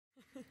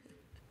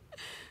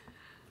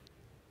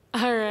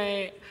All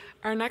right.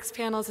 Our next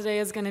panel today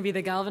is going to be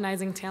the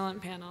Galvanizing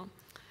Talent panel.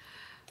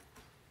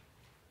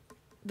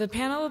 The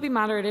panel will be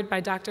moderated by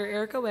Dr.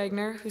 Erika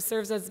Wagner, who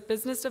serves as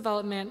Business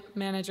Development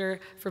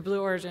Manager for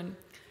Blue Origin.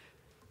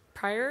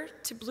 Prior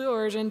to Blue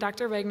Origin,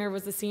 Dr. Wagner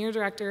was the Senior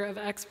Director of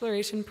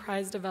Exploration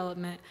Prize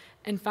Development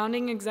and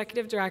Founding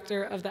Executive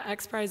Director of the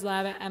X Prize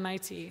Lab at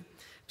MIT.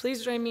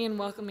 Please join me in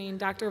welcoming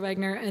Dr.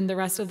 Wagner and the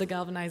rest of the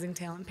Galvanizing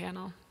Talent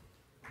panel.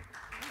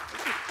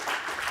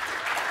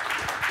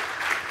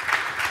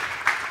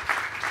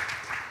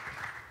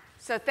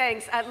 So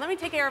thanks. Let me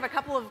take care of a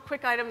couple of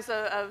quick items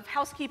of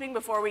housekeeping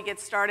before we get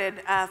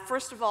started.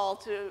 First of all,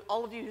 to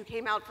all of you who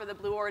came out for the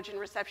Blue Origin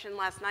reception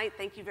last night,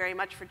 thank you very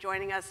much for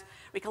joining us.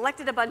 We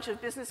collected a bunch of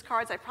business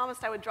cards. I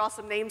promised I would draw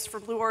some names for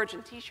Blue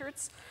Origin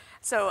t-shirts.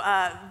 So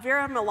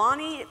Vera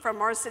Milani from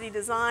Mars City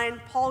Design,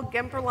 Paul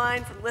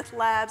Gemperlein from Lith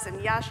Labs, and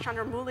Yash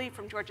Chandramouli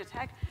from Georgia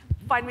Tech.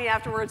 Find me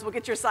afterwards. We'll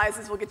get your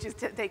sizes. We'll get you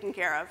taken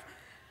care of.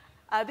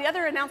 The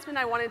other announcement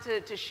I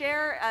wanted to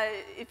share,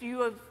 if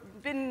you have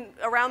been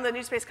around the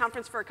NewSpace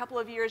conference for a couple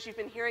of years, you've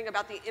been hearing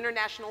about the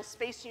International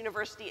Space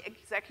University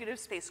Executive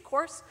Space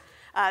course.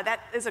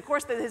 That is a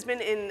course that has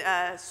been in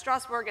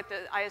Strasbourg at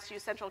the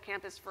ISU Central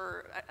Campus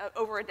for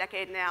over a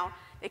decade now.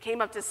 It came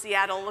up to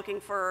Seattle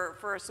looking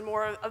for some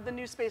more of the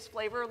NewSpace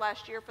flavor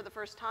last year for the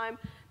first time.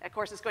 That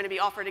course is going to be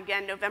offered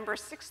again November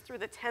 6th through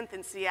the 10th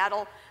in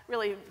Seattle,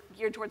 really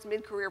geared towards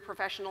mid-career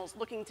professionals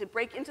looking to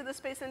break into the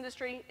space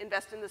industry,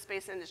 invest in the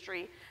space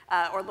industry,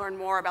 or learn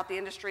more about the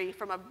industry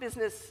from a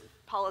business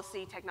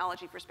policy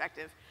technology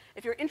perspective.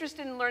 If you're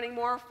interested in learning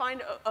more,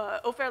 find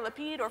Ofer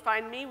Lapid or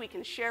find me. We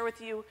can share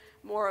with you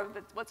more of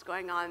what's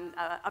going on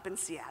up in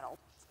Seattle.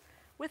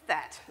 With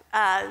that,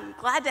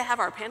 glad to have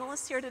our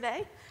panelists here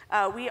today.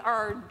 We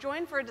are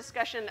joined for a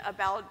discussion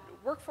about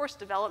workforce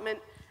development,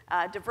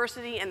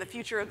 diversity, and the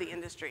future of the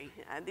industry.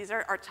 These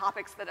are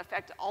topics that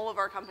affect all of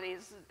our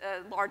companies,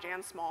 large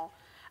and small.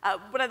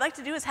 What I'd like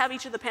to do is have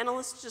each of the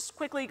panelists just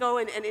quickly go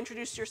and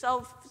introduce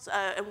yourselves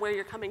and where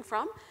you're coming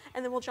from,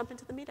 and then we'll jump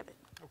into the meat of it.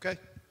 Okay.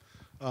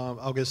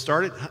 I'll get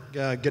started.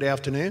 Good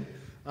afternoon.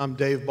 I'm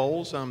Dave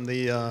Bowles. I'm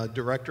the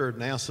director of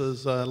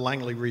NASA's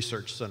Langley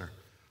Research Center.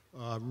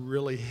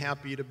 Really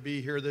happy to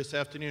be here this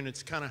afternoon.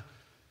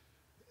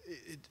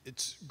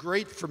 It's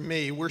great for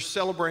me. We're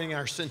celebrating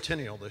our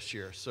centennial this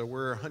year. So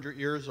we're 100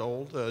 years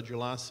old.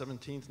 July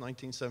 17th,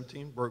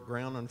 1917, broke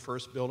ground on the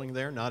first building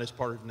there, not as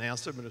part of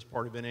NASA, but as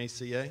part of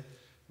NACA,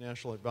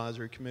 National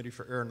Advisory Committee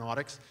for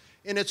Aeronautics.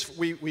 And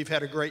we've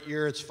had a great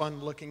year. It's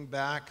fun looking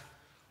back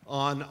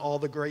on all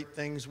the great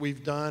things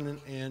we've done.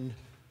 And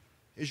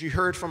as you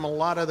heard from a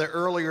lot of the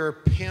earlier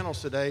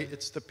panels today,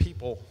 it's the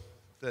people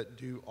that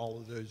do all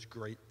of those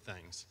great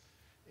things.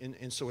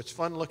 And so it's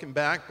fun looking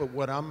back, but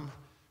what I'm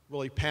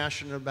really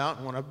passionate about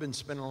and what I've been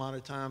spending a lot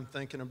of time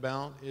thinking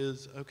about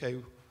is, okay,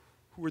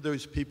 who are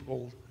those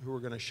people who are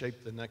going to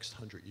shape the next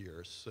 100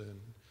 years? And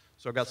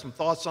so I've got some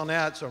thoughts on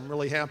that, so I'm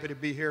really happy to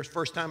be here. It's the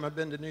first time I've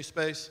been to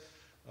NewSpace.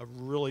 I've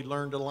really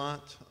learned a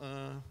lot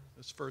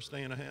this first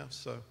day and a half,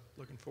 so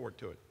looking forward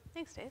to it.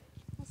 Thanks, Dave.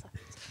 Melissa.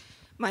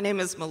 My name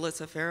is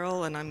Melissa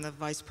Farrell, and I'm the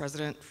Vice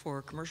President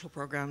for Commercial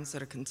Programs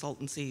at a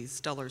consultancy,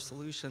 Stellar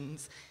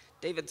Solutions.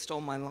 David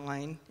stole my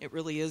line. It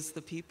really is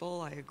the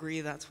people. I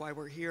agree. That's why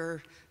we're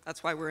here.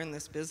 That's why we're in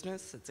this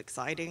business. It's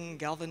exciting.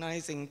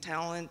 Galvanizing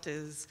talent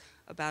is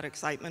about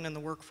excitement in the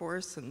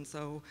workforce, and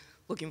so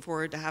looking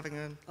forward to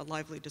having a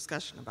lively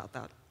discussion about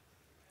that.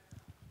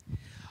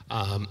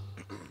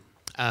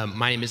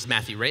 My name is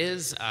Matthew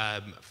Reyes,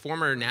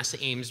 former NASA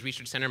Ames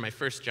Research Center. My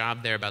first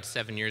job there about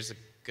 7 years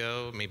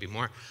ago, maybe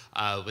more,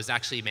 was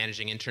actually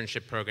managing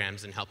internship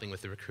programs and helping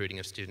with the recruiting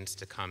of students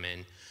to come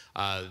in.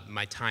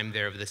 My time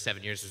there over the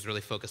 7 years was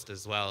really focused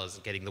as well as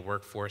getting the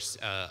workforce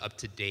up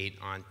to date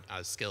on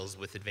skills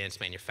with advanced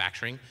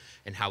manufacturing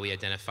and how we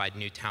identified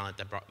new talent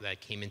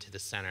that came into the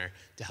center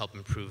to help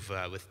improve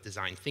with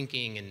design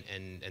thinking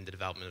and the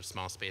development of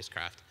small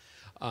spacecraft.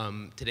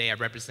 Today I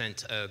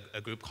represent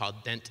a group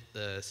called Dent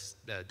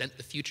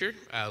the Future.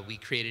 We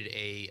created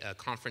a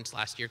conference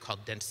last year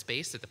called Dent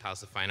Space at the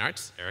Palace of Fine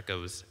Arts. Erika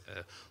was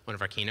one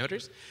of our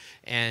keynoters.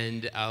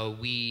 And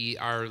we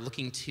are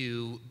looking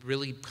to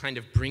really kind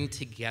of bring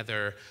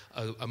together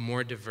a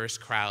more diverse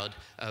crowd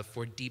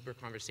for deeper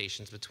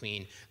conversations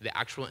between the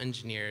actual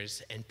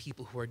engineers and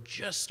people who are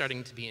just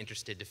starting to be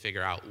interested to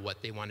figure out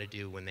what they want to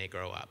do when they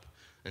grow up.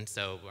 And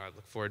so I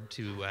look forward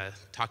to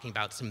talking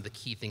about some of the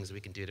key things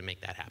we can do to make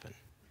that happen.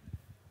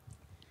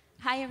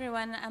 Hi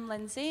everyone, I'm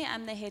Lynsey.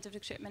 I'm the head of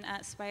recruitment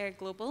at Spire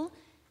Global.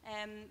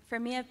 For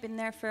me, I've been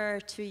there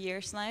for 2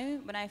 years now.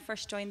 When I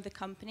first joined the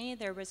company,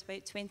 there was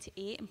about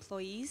 28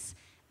 employees.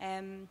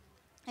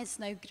 It's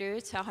now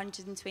grew to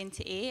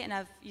 128, and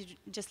I've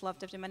just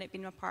loved every minute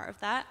being a part of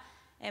that.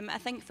 I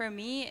think for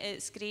me,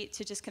 it's great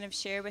to just kind of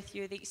share with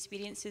you the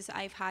experiences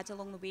I've had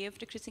along the way of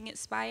recruiting at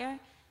Spire.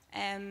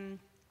 And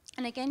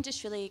again,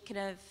 just really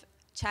kind of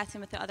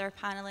chatting with the other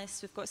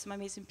panelists. We've got some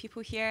amazing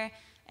people here.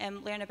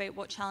 Learn about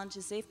what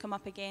challenges they've come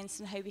up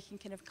against and how we can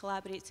kind of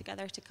collaborate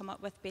together to come up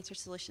with better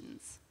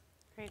solutions.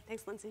 Great,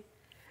 thanks, Lynsey.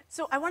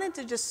 So I wanted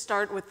to just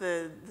start with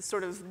the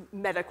sort of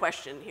meta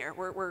question here.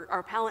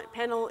 Our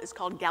panel is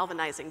called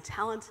Galvanizing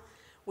Talent.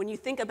 When you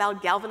think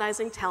about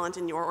galvanizing talent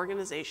in your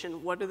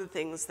organization, what are the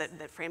things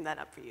that frame that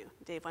up for you?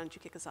 Dave, why don't you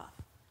kick us off?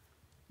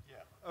 Yeah.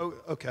 Oh,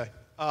 okay.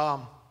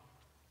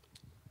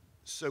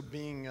 So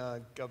being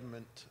a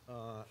government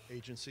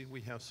agency,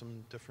 we have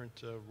some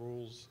different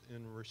rules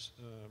and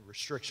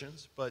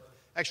restrictions, but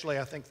actually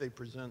I think they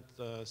present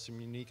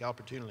some unique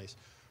opportunities.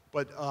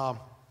 But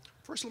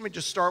first, let me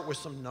just start with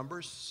some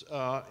numbers.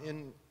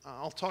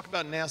 I'll talk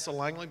about NASA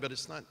Langley, but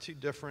it's not too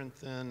different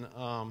than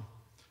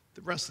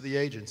the rest of the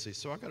agency.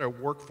 So I've got a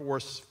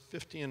workforce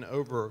 50 and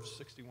over of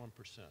 61%,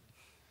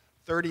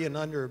 30 and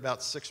under about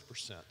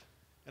 6%,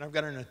 and I've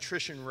got an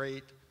attrition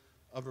rate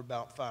of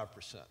about 5%.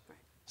 Right.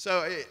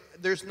 So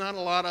there's not a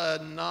lot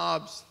of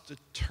knobs to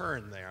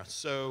turn there.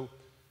 So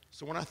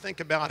when I think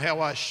about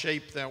how I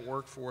shape that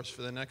workforce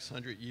for the next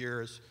 100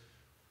 years,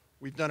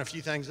 we've done a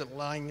few things at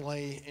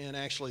Langley, and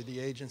actually the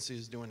agency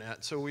is doing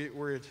that. So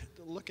we're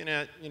looking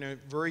at,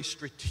 very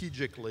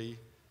strategically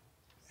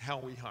how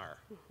we hire,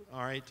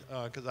 all right?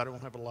 Because I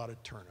don't have a lot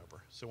of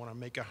turnover. So when I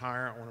make a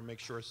hire, I want to make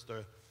sure it's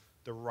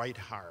the right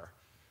hire.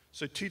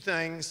 So two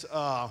things,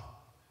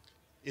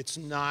 it's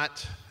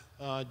not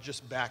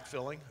just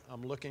backfilling.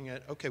 I'm looking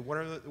at, okay, what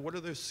are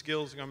those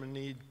skills I'm going to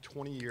need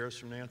 20 years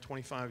from now,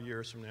 25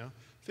 years from now,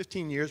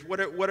 15 years,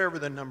 whatever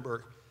the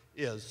number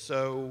is.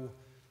 So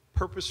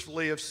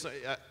purposefully,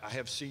 I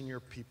have senior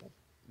people,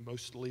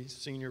 mostly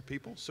senior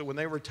people. So when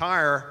they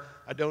retire,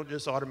 I don't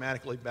just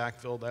automatically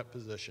backfill that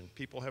position.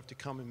 People have to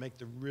come and make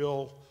the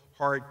real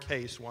hard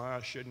case why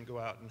I shouldn't go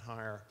out and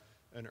hire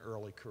an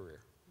early career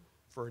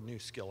for a new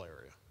skill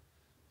area.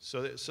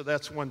 So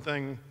that's one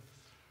thing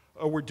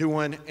we're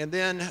doing. And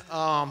then,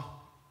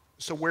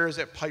 so where is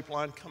that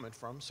pipeline coming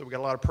from? So we got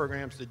a lot of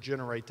programs that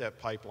generate that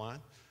pipeline.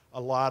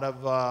 A lot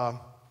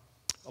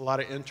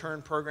of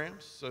intern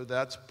programs, so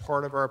that's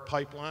part of our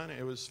pipeline.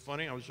 It was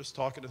funny, I was just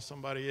talking to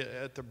somebody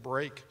at the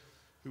break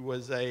who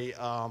was a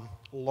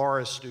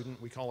LARA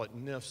student, we call it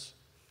NIFS.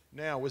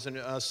 Now, it was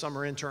a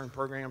summer intern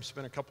program,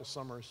 spent a couple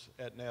summers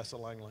at NASA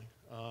Langley.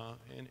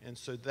 And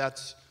so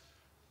that's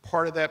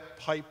part of that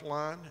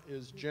pipeline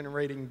is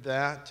generating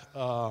that.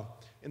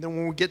 And then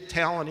when we get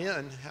talent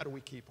in, how do we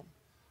keep them?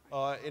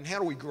 And how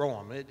do we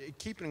grow them?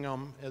 Keeping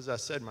them, as I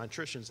said, my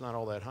attrition's not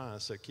all that high,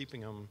 so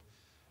keeping them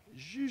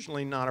is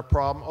usually not a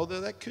problem,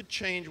 although that could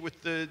change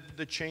with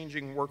the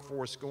changing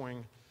workforce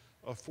going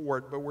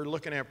forward. But we're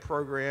looking at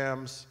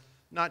programs,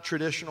 not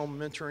traditional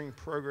mentoring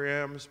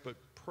programs, but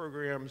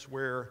programs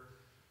where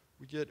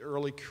we get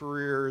early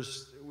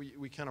careers,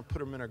 we kind of put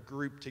them in a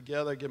group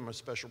together, give them a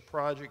special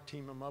project,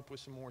 team them up with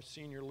some more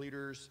senior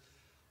leaders.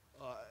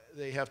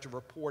 They have to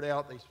report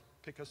out, they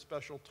pick a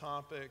special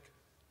topic.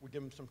 We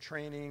give them some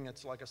training.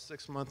 It's like a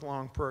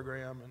 6-month-long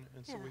program,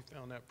 and so we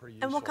found that pretty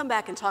useful. And we'll come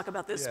back and talk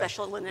about those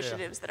special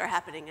initiatives that are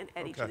happening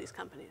at each of these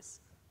companies.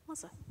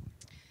 Melissa.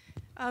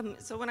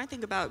 So when I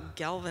think about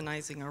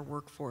galvanizing our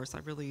workforce, I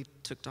really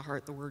took to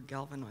heart the word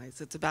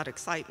galvanize. It's about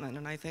excitement,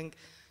 and I think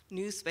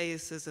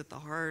NewSpace is at the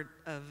heart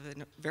of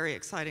a very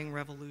exciting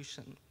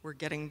revolution. We're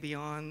getting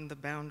beyond the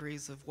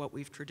boundaries of what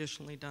we've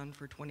traditionally done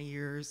for 20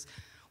 years.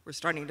 We're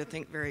starting to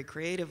think very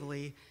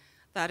creatively.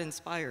 That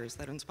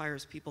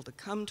inspires people to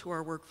come to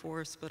our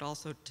workforce, but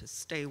also to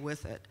stay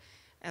with it.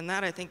 And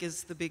that, I think,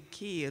 is the big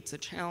key. It's a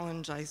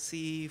challenge I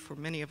see for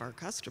many of our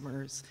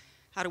customers.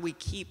 How do we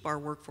keep our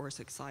workforce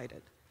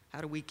excited?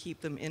 How do we keep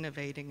them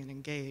innovating and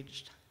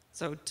engaged?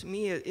 So to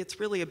me, it's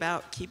really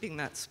about keeping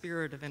that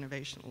spirit of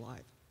innovation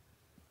alive.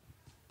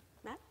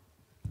 Matt?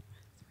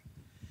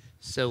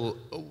 So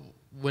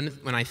when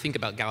I think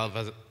about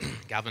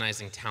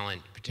galvanizing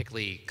talent,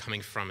 particularly coming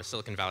from a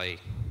Silicon Valley,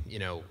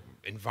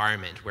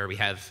 environment where we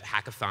have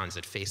hackathons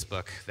at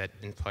Facebook that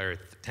employ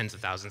tens of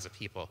thousands of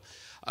people.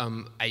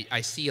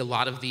 I see a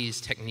lot of these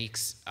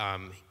techniques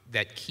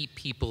that keep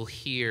people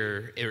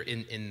here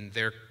in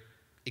their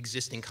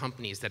existing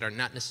companies that are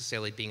not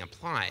necessarily being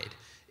applied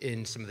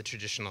in some of the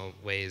traditional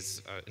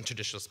ways, in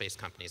traditional space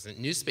companies. And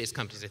NewSpace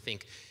companies, I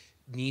think,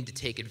 need to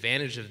take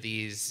advantage of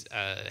these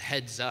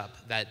heads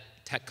up that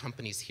tech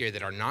companies here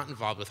that are not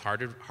involved with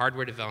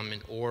hardware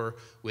development or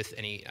with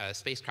any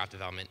spacecraft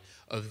development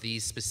of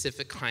these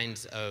specific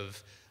kinds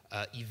of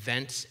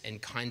events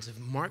and kinds of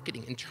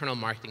marketing, internal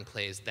marketing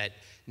plays that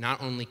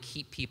not only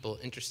keep people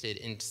interested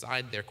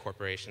inside their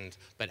corporations,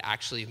 but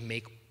actually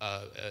make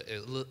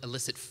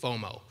elicit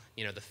FOMO,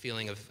 the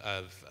feeling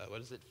of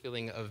what is it?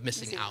 Feeling of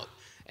missing out.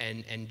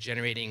 And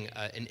generating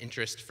an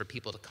interest for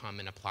people to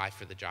come and apply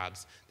for the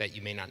jobs that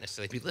you may not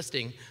necessarily be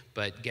listing,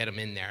 but get them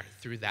in there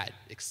through that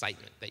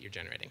excitement that you're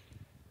generating.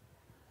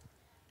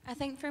 I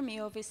think for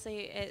me,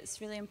 obviously, it's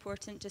really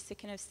important just to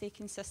kind of stay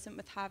consistent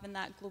with having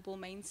that global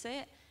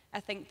mindset. I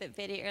think that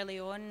very early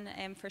on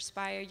for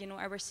Spire,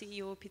 our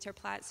CEO, Peter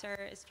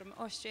Platzer, is from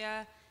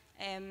Austria.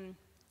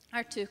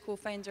 Our two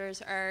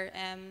co-founders are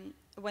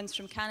one's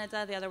from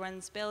Canada, the other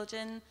one's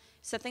Belgian.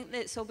 So I think that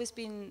it's always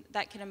been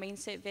that kind of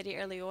mindset very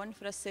early on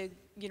for us to,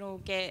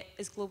 get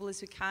as global as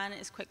we can,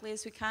 as quickly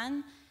as we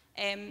can.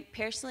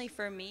 Personally,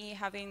 for me,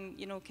 having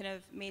kind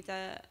of made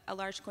a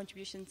large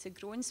contribution to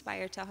growing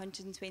Spire to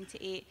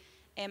 128,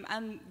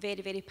 I'm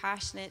very, very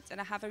passionate, and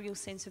I have a real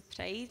sense of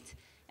pride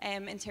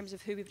in terms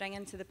of who we bring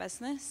into the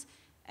business.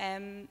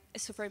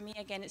 So for me,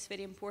 again, it's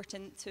very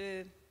important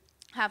to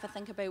have a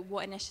think about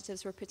what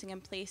initiatives we're putting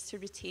in place to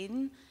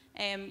retain.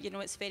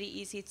 It's very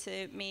easy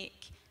to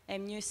make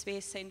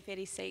NewSpace sound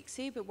very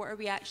sexy, but what are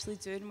we actually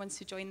doing once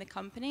they join the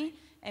company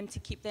to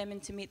keep them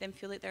and to make them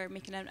feel like they're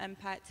making an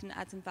impact and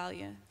adding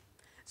value?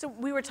 So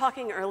we were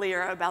talking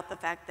earlier about the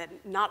fact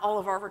that not all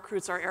of our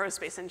recruits are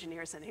aerospace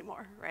engineers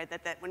anymore, right?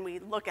 That when we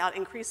look out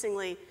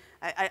increasingly,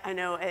 I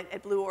know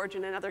at Blue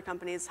Origin and other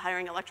companies,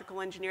 hiring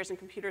electrical engineers and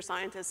computer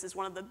scientists is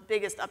one of the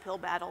biggest uphill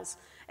battles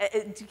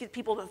to get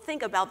people to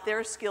think about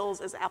their skills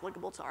as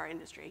applicable to our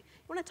industry.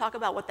 You want to talk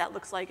about what that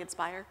looks like at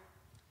Spire?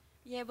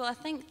 Yeah, well, I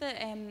think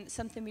that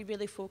something we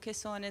really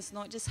focus on is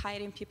not just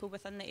hiring people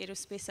within the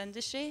aerospace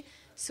industry.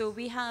 So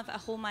we have a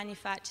whole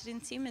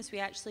manufacturing team as we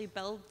actually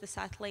build the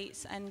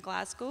satellites in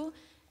Glasgow.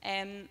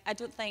 I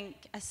don't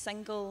think a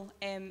single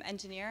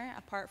engineer,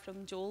 apart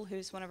from Joel,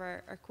 who's one of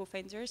our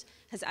co-founders,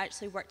 has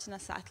actually worked on a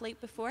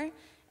satellite before.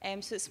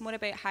 So it's more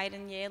about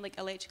hiring, like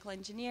electrical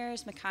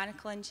engineers,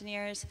 mechanical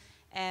engineers,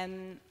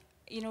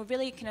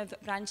 really kind of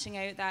branching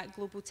out that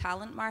global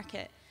talent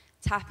market,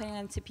 tapping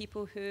into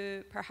people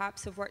who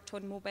perhaps have worked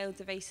on mobile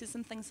devices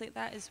and things like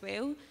that as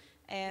well.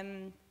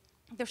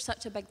 There's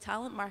such a big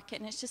talent market,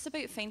 and it's just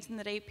about finding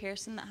the right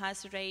person that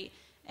has the right,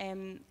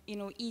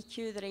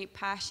 EQ, the right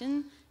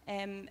passion,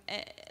 and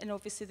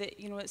obviously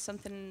that it's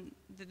something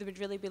that they would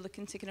really be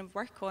looking to kind of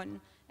work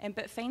on.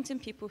 But finding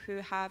people who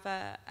have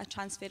a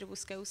transferable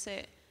skill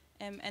set,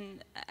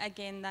 and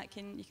again,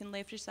 you can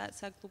leverage that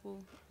to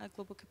a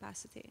global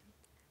capacity.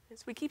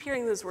 So we keep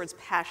hearing those words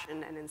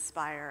passion and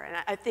inspire, and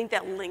I think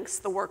that links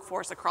the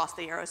workforce across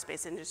the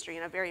aerospace industry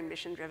in a very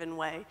mission-driven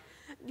way.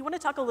 You want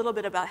to talk a little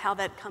bit about how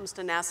that comes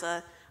to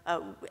NASA,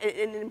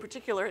 and in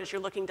particular, as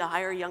you're looking to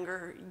hire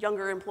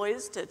younger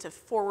employees to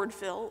forward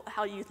fill,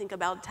 how you think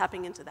about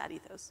tapping into that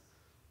ethos?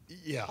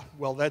 Yeah,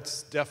 well,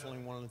 that's definitely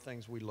one of the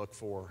things we look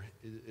for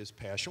is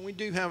passion. We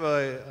do have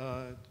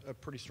a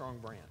pretty strong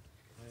brand.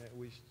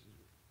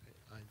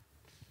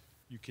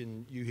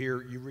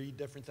 You read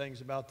different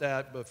things about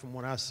that, but from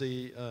what I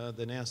see,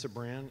 the NASA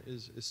brand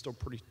is still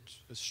pretty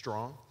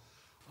strong.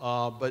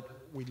 But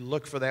we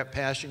look for that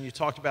passion. You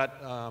talked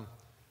about,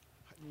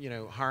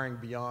 hiring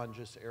beyond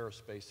just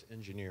aerospace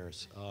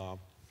engineers.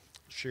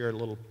 Share a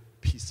little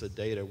piece of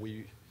data.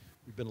 We've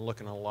been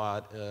looking a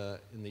lot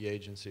in the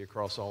agency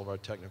across all of our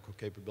technical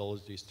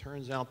capabilities.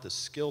 Turns out the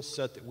skill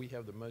set that we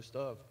have the most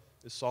of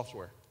is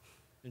software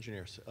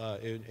engineers.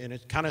 And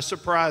it kind of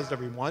surprised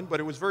everyone, but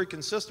it was very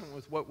consistent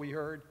with what we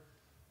heard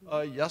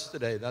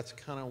yesterday. That's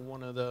kind of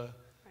one of the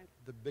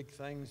big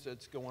things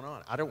that's going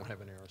on. I don't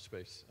have an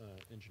aerospace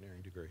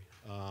engineering degree.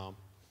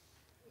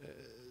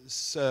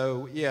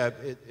 So yeah,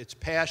 it's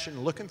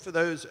passion, looking for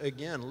those,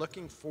 again,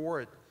 looking for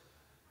it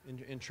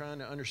and trying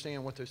to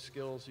understand what those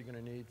skills you're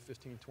going to need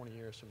 15, 20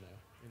 years from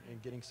now,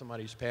 and getting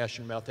somebody who's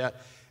passionate about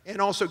that,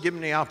 and also giving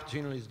the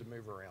opportunities to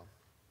move around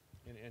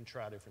and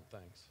try different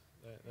things.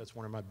 That's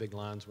one of my big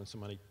lines when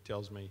somebody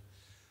tells me,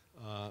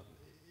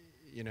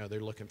 they're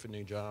looking for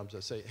new jobs.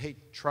 I say, hey,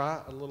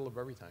 try a little of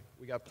everything.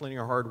 We got plenty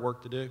of hard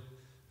work to do.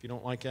 If you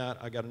don't like that,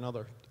 I got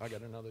another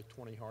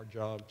 20 hard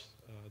jobs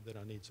that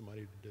I need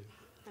somebody to do.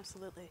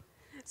 Absolutely.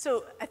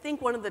 So I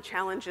think one of the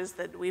challenges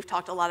that we've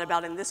talked a lot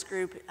about in this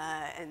group,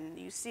 and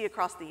you see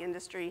across the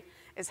industry,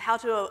 is how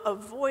to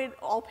avoid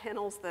all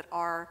panels that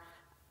are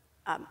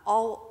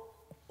all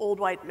old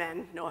white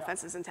men, no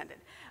offenses intended.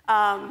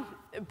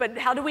 But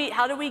how do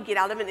we get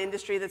out of an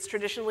industry that's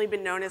traditionally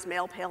been known as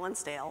male, pale, and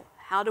stale?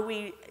 How do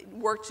we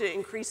work to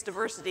increase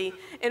diversity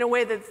in a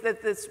way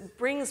that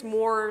brings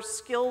more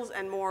skills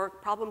and more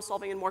problem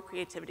solving and more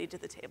creativity to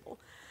the table?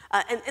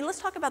 And let's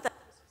talk about that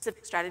from a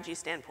specific strategy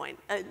standpoint.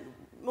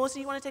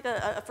 Melissa, you want to take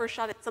a first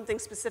shot at something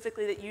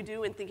specifically that you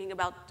do in thinking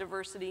about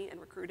diversity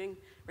and recruiting,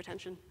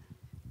 retention?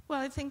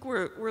 Well, I think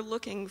we're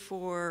looking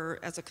for,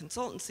 as a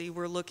consultancy,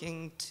 we're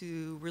looking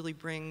to really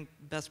bring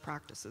best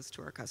practices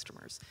to our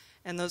customers.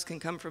 And those can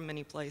come from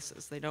many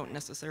places. They don't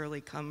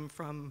necessarily come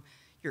from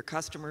your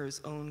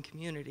customer's own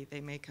community.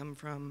 They may come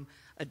from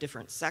a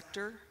different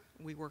sector.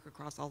 We work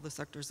across all the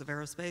sectors of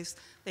aerospace.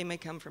 They may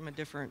come from a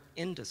different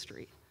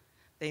industry.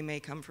 They may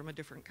come from a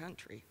different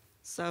country.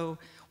 So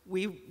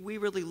we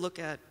really look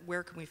at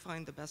where can we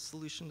find the best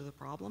solution to the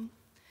problem.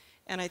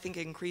 And I think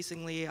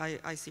increasingly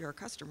I see our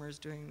customers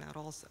doing that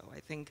also. I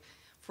think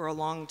for a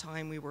long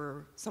time we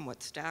were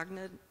somewhat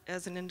stagnant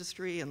as an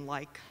industry and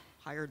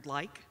hired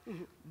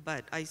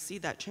but I see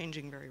that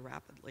changing very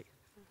rapidly.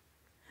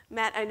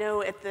 Matt, I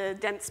know at the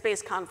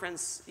NewSpace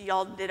conference,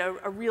 y'all did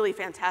a really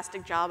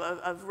fantastic job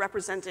of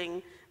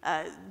representing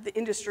the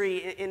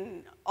industry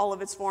in all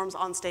of its forms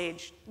on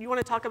stage. You want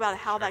to talk about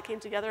how that came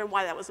together and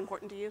why that was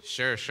important to you?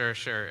 Sure.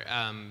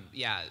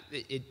 Yeah,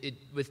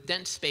 with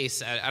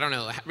NewSpace, I don't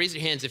know, raise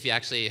your hands if you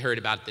actually heard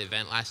about the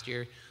event last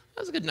year.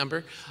 That was a good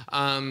number.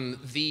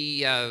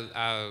 The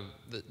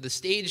the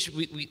stage,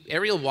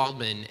 Ariel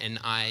Waldman and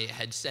I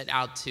had set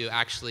out to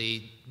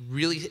actually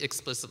really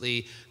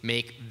explicitly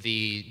make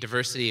the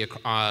diversity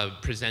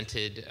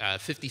presented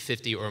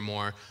 50-50 or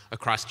more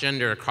across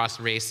gender, across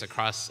race,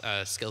 across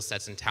skill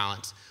sets and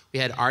talents. We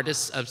had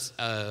artists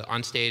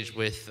on stage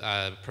with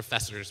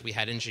professors. We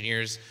had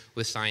engineers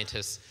with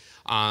scientists.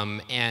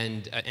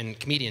 And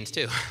comedians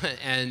too.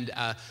 And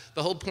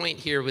the whole point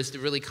here was to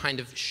really kind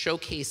of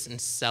showcase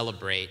and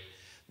celebrate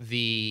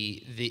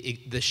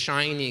the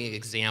shining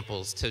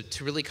examples,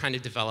 to really kind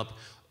of develop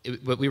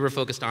what we were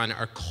focused on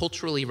are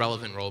culturally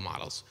relevant role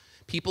models.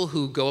 People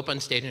who go up on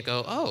stage and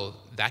go, oh,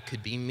 that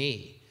could be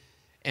me.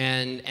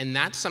 And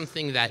that's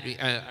something that,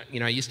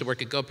 I used to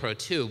work at GoPro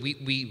too.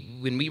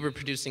 When we were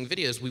producing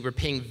videos, we were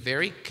paying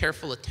very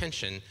careful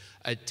attention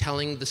at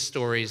telling the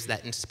stories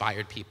that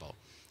inspired people.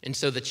 And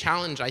so the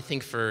challenge, I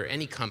think, for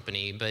any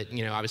company, but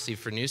obviously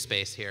for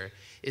NewSpace here,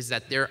 is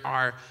that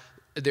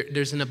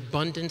there's an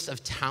abundance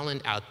of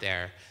talent out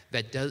there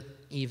that doesn't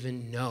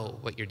even know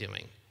what you're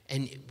doing.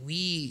 And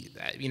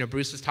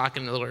Bruce was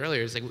talking a little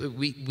earlier. It's like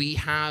we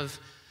have.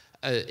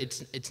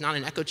 It's not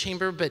an echo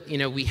chamber, but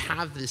we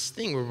have this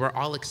thing where we're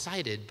all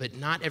excited, but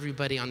not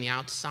everybody on the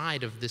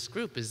outside of this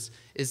group is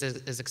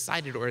as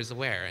excited or as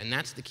aware. And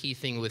that's the key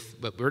thing with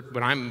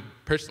what I'm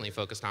personally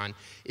focused on,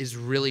 is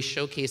really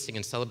showcasing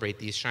and celebrate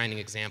these shining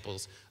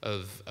examples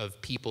of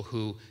people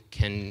who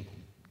can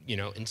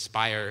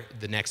inspire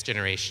the next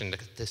generation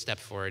to step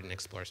forward and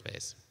explore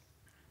space.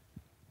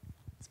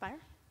 Spire?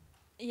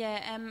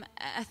 Yeah,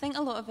 I think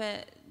a lot of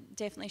it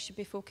definitely should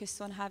be focused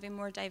on having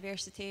more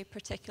diversity,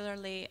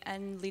 particularly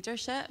in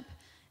leadership.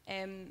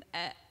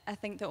 I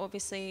think that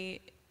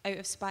obviously out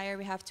of Spire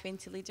we have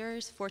 20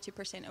 leaders,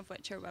 40% of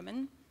which are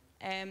women.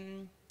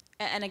 And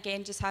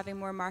again, just having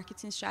more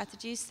marketing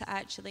strategies to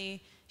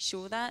actually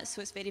show that,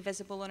 so it's very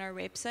visible on our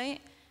website.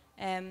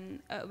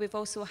 We've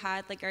also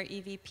had like our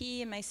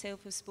EVP and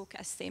myself who spoke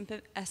at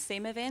a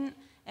STEM event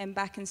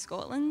back in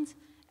Scotland.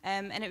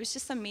 And it was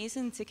just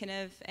amazing to kind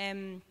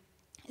of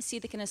see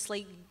the kind of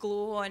slight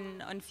glow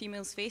on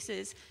females'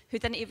 faces who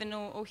didn't even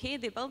know, oh, hey,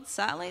 they build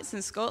satellites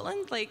in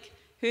Scotland? Like,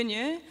 who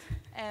knew?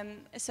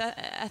 So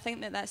I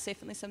think that that's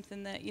definitely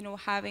something that,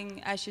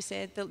 having, as you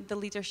said, the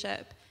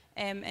leadership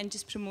and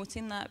just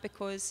promoting that,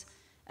 because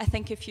I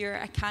think if you're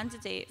a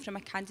candidate, from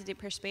a candidate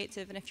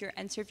perspective, and if you're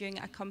interviewing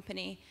at a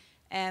company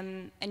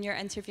and you're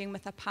interviewing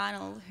with a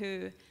panel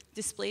who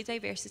display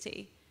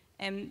diversity,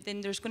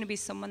 then there's going to be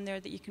someone there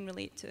that you can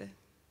relate to.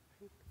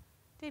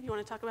 Dave, you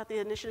want to talk about the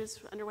initiatives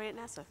underway at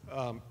NASA?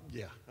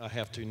 Yeah, I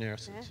have to now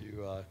since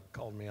you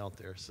called me out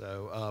there.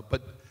 So,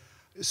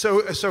 so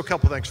a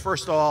couple things.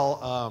 First of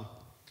all,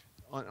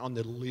 on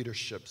the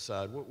leadership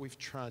side, what we've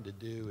tried to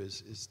do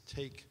is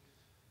take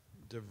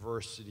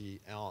diversity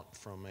out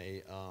from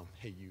a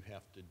hey, you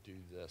have to do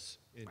this,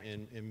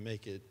 and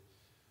make it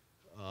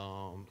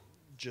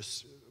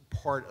just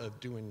part of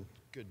doing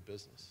good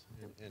business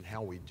and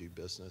how we do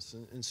business.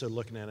 And so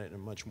looking at it in a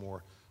much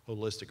more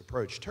holistic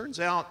approach. Turns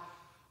out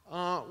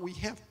we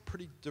have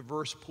pretty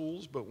diverse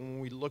pools, but when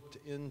we looked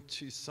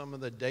into some of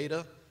the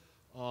data,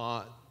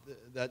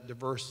 that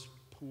diverse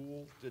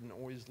pool didn't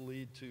always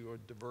lead to a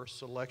diverse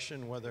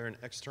selection, whether an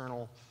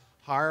external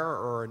hire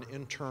or an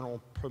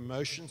internal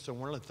promotion. So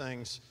one of the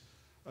things,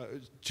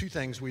 two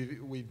things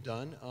we've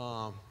done,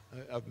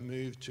 I've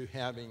moved to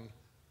having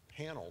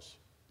panels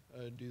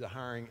do the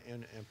hiring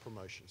and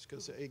promotions.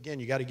 Because again,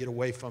 you got to get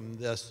away from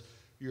this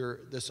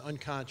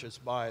unconscious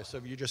bias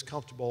of you're just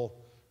comfortable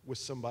with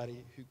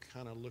somebody who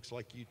kind of looks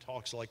like you,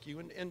 talks like you,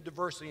 and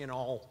diversity in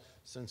all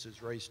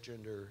senses, race,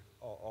 gender,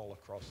 all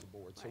across the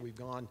board. So we've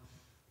gone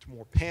to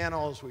more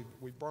panels.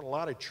 We've brought a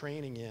lot of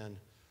training in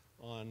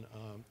on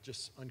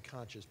just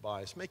unconscious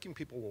bias, making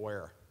people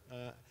aware.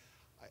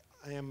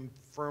 I am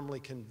firmly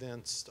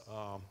convinced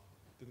that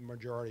the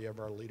majority of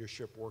our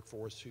leadership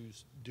workforce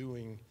who's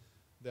doing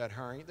that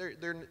hiring,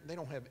 they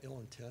don't have ill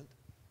intent.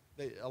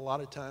 A lot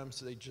of times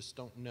they just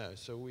don't know.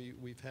 So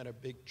we've had a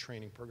big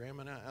training program,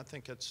 and I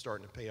think it's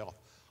starting to pay off.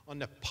 On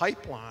the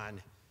pipeline,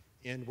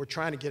 and we're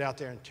trying to get out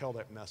there and tell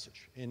that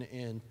message,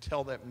 and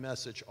tell that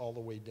message all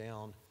the way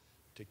down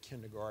to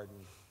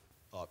kindergarten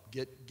up.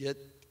 Get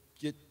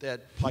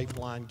that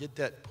pipeline, get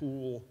that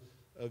pool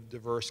of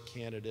diverse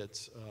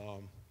candidates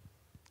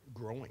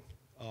growing.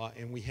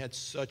 And we had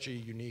such a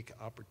unique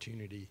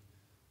opportunity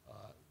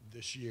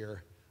this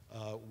year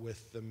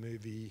with the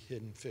movie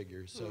Hidden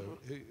Figures. So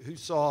who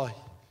saw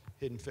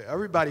Hidden Figures?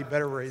 Everybody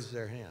better raise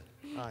their hand.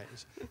 All right.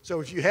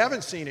 So if you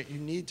haven't seen it, you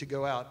need to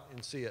go out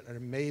and see it. An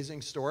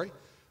amazing story.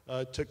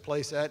 Took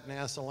place at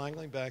NASA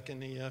Langley back in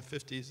the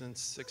 50s and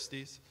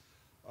 60s.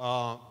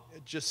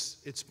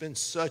 It's been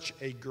such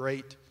a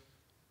great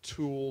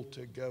tool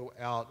to go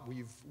out.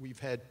 We've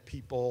had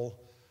people,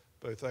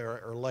 both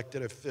our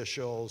elected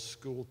officials,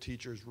 school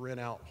teachers, rent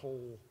out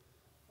whole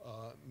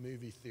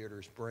movie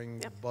theaters,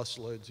 bring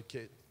busloads of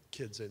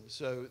kids in.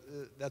 So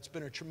that's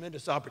been a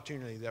tremendous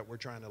opportunity that we're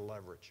trying to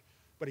leverage.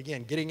 But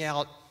again, getting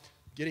out,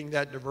 getting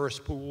that diverse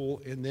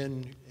pool, and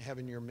then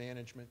having your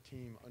management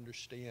team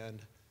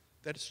understand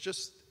that it's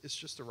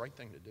just the right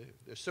thing to do.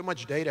 There's so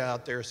much data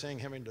out there saying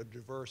having a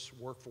diverse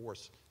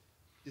workforce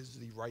is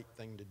the right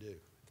thing to do.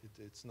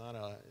 It's not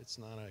a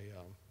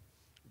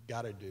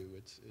gotta do.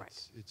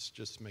 It's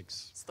just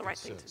makes It's the right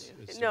thing sense.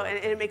 to do. No, and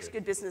it makes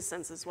good business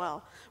sense as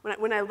well.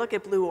 When I look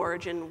at Blue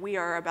Origin, we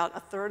are about a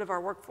third of our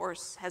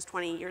workforce has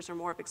 20 years or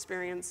more of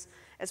experience.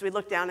 As we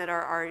look down at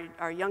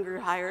our younger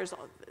hires,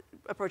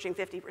 approaching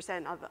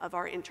 50% of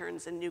our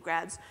interns and new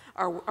grads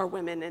are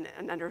women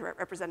and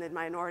underrepresented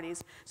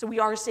minorities. So we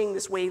are seeing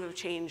this wave of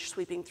change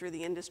sweeping through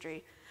the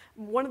industry.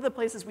 One of the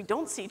places we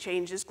don't see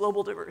change is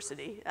global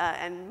diversity,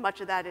 and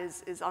much of that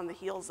is on the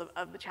heels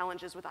of the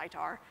challenges with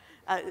ITAR.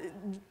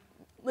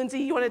 Lynsey,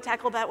 you want to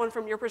tackle that one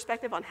from your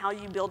perspective on how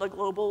you build a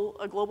global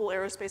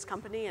aerospace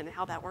company and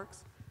how that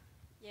works?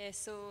 Yeah,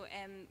 so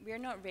we're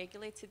not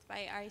regulated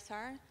by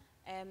ITAR.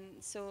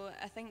 So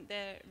I think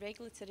the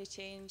regulatory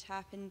change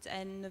happened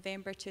in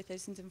November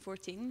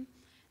 2014.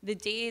 The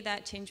day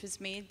that change was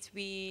made,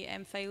 we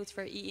filed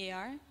for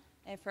EAR,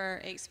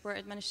 for Export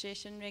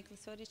Administration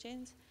Regulatory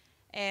Change.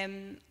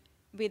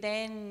 We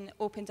then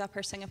opened up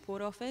our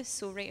Singapore office,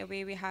 so right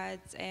away we had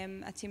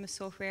a team of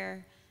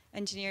software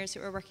engineers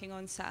that were working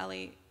on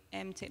satellite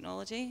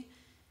technology.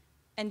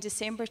 In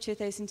December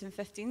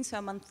 2015, so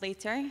a month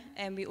later,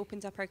 we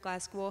opened up our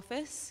Glasgow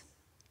office.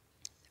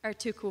 Our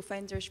two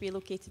co-founders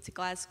relocated to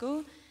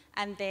Glasgow,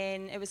 and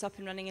then it was up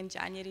and running in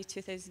January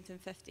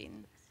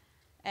 2015.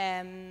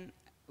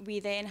 We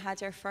then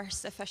had our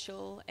first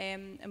official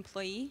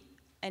employee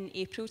in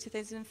April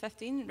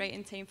 2015, right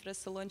in time for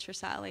us to launch our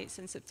satellites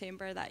in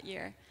September that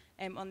year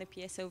on the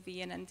PSLV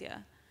in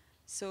India.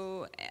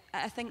 So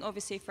I think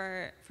obviously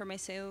for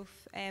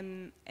myself,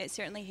 it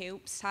certainly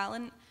helps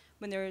talent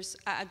when there's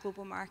a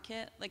global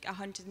market, like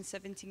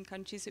 117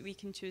 countries that we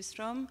can choose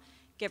from,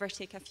 give or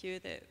take a few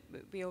that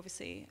we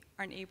obviously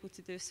aren't able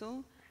to do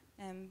so.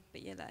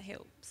 But yeah, that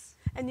helps.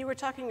 And you were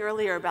talking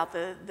earlier about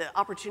the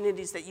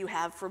opportunities that you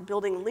have for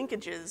building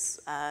linkages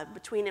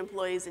between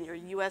employees in your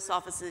US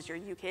offices, your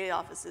UK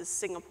offices,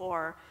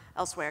 Singapore,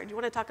 elsewhere. Do you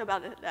want to talk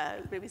about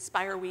maybe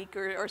Spire Week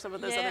or some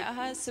of those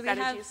other so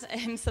strategies? we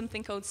have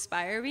something called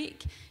Spire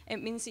Week.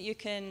 It means that you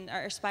can,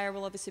 or Spire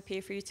will obviously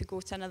pay for you to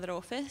go to another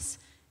office.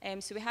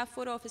 So we have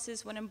 4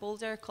 offices, one in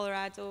Boulder,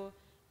 Colorado,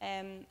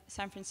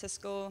 San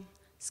Francisco,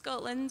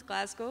 Scotland,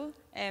 Glasgow.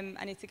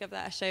 I need to give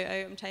that a shout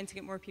out. I'm trying to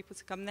get more people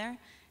to come there.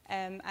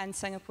 And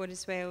Singapore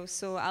as well.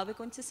 So I'll be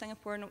going to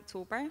Singapore in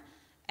October.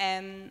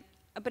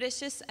 But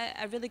it's just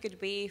a really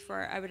good way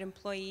for our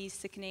employees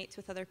to connect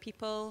with other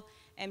people,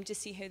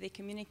 just see how they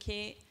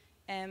communicate,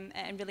 and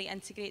really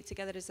integrate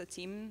together as a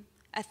team.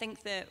 I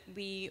think that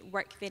we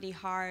work very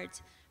hard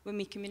when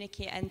we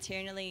communicate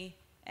internally.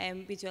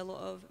 We do a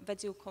lot of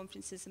video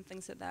conferences and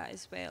things like that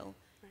as well,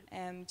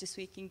 just so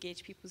we can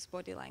gauge people's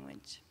body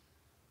language.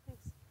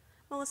 Thanks.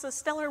 Melissa,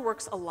 Stellar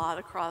works a lot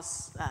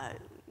across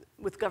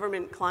with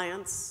government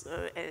clients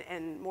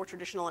and more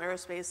traditional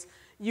aerospace.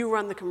 You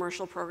run the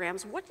commercial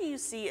programs. What do you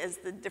see as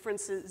the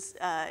differences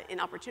in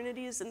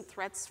opportunities and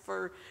threats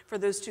for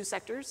those two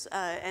sectors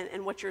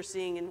and what you're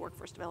seeing in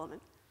workforce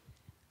development?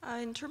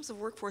 In terms of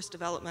workforce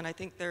development, I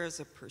think there is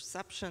a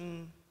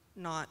perception,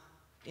 not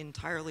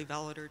entirely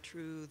valid or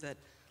true, that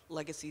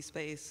legacy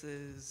space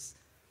is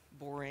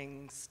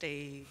boring,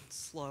 staid,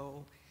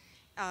 slow.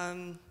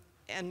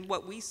 And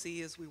what we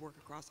see as we work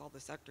across all the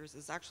sectors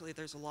is actually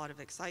there's a lot of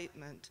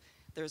excitement.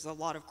 There's a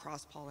lot of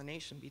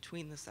cross-pollination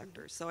between the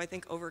sectors. So I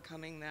think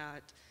overcoming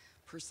that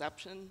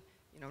perception,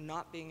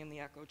 not being in the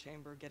echo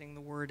chamber, getting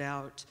the word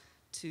out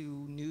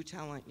to new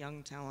talent,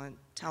 young talent,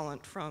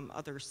 talent from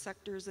other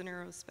sectors in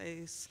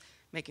aerospace,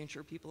 making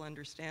sure people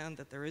understand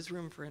that there is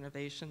room for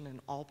innovation in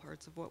all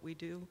parts of what we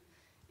do,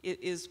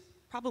 it is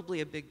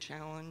probably a big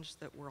challenge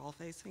that we're all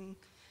facing.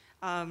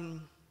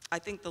 I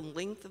think the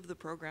length of the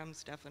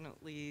programs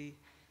definitely,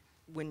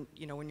 when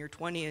you're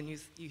 20 and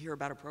you hear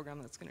about a program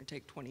that's going to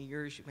take 20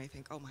 years, you may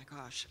think, oh my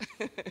gosh.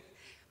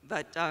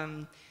 But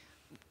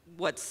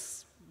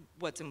what's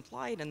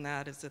implied in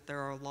that is that there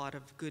are a lot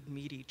of good,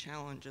 meaty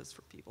challenges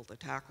for people to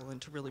tackle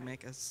and to really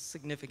make a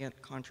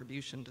significant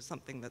contribution to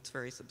something that's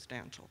very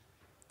substantial.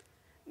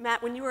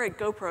 Matt, when you were at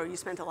GoPro, you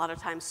spent a lot of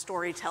time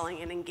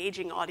storytelling and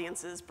engaging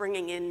audiences,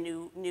 bringing in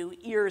new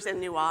ears and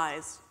new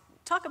eyes.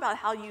 Talk about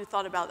how you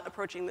thought about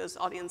approaching those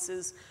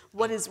audiences.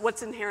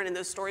 What's inherent in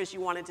those stories you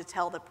wanted to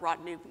tell that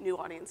brought new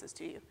audiences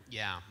to you?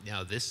 Yeah,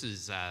 this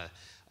is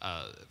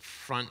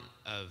front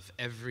of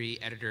every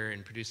editor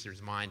and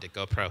producer's mind at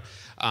GoPro.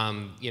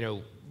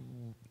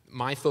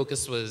 My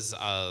focus was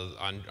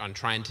on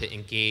trying to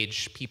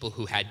engage people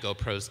who had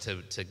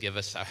GoPros to give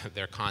us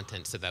their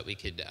content so that we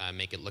could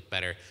make it look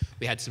better.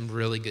 We had some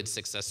really good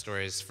success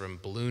stories from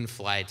balloon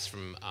flights,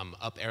 from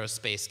Up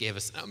Aerospace gave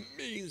us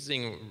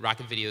amazing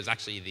rocket videos,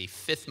 actually the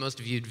 5th most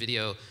viewed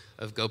video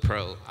of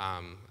GoPro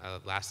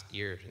last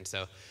year. And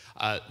so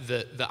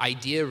the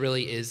idea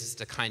really is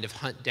to kind of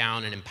hunt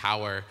down and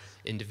empower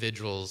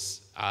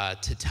individuals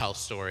to tell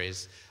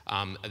stories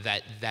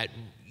that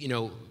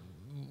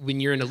when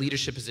you're in a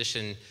leadership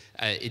position,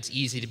 it's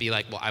easy to be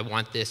like, well, I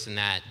want this and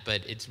that,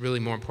 but it's really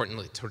more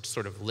important to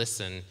sort of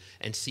listen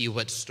and see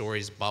what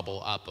stories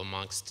bubble up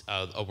amongst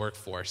a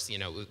workforce. You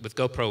know, with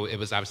GoPro, it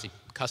was obviously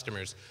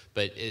customers,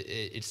 but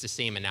it's the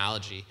same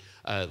analogy.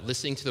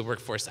 Listening to the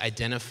workforce,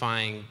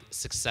 identifying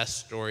success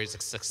stories,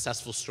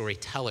 successful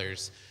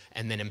storytellers,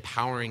 and then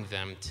empowering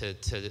them to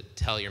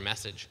tell your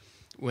message.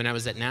 When I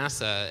was at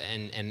NASA,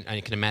 and I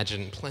can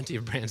imagine plenty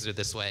of brands are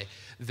this way,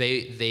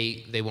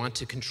 they want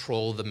to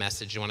control the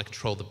message, you want to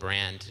control the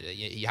brand.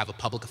 You have a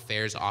public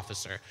affairs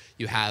officer,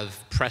 you have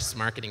press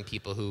marketing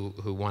people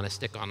who want to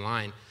stick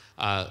online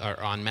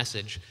or on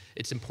message.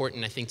 It's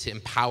important, I think, to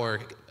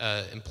empower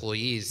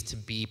employees to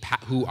be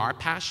who are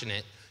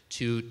passionate,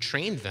 to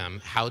train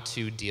them how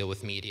to deal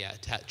with media,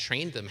 to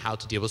train them how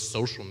to deal with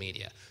social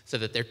media, so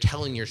that they're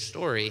telling your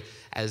story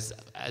as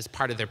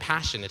part of their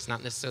passion. It's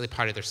not necessarily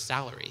part of their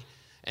salary.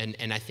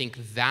 And I think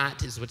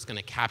that is what's going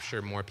to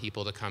capture more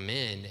people to come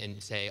in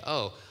and say,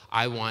 oh,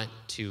 I want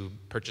to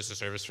purchase a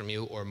service from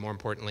you, or more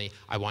importantly,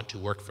 I want to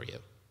work for you.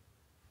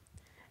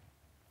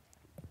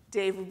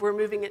 Dave, we're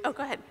moving it. Oh,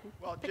 go ahead.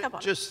 Well, Pick up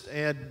on just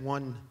add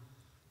one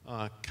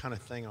kind of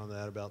thing on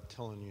that about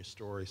telling your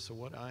story. So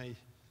what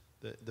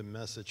the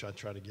message I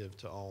try to give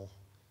to all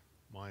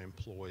my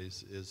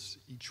employees is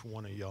each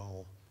one of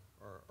y'all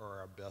are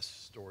our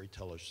best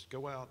storytellers.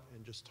 Go out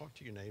and just talk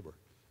to your neighbor.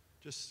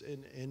 Just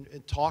and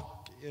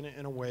talk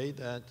in a way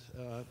that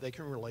they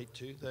can relate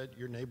to, that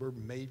your neighbor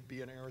may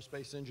be an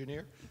aerospace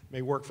engineer,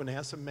 may work for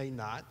NASA, may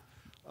not.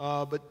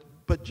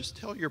 But just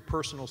tell your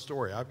personal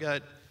story. I've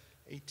got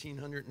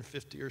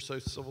 1,850 or so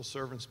civil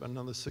servants, about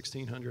another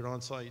 1,600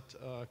 on-site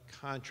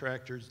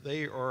contractors.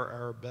 They are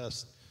our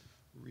best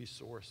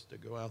resource to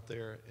go out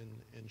there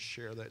and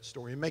share that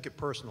story and make it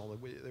personal.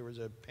 There was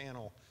a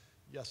panel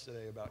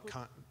yesterday about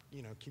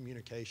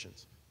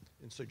communications.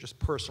 And so just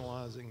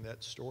personalizing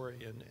that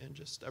story and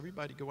just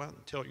everybody go out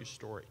and tell your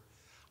story.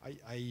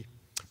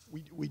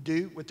 We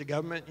do with the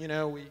government,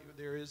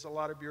 there is a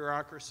lot of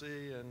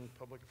bureaucracy and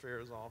public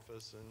affairs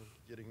office and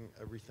getting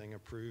everything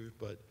approved,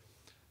 but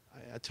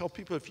I tell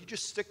people if you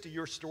just stick to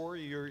your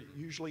story, you're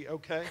usually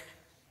okay.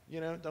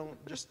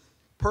 Don't just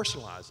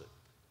personalize it.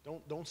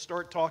 Don't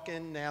start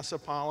talking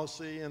NASA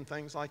policy and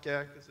things like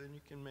that, because then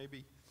you can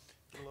maybe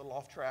get a little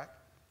off track.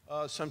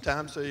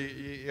 Sometimes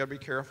you gotta be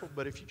careful,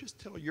 but if you just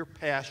tell your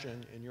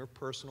passion and your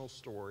personal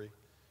story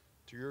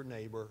to your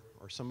neighbor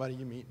or somebody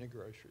you meet in a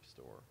grocery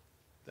store,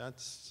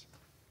 that's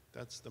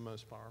the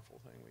most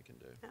powerful thing we can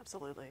do.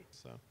 Absolutely.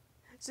 So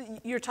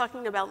you're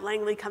talking about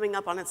Langley coming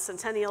up on its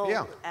centennial.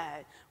 Yeah.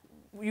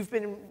 We've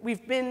been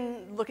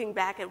looking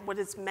back at what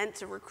it's meant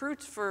to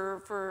recruit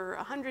for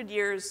 100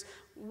 years.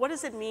 What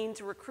does it mean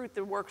to recruit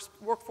the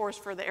workforce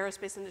for the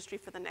aerospace industry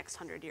for the next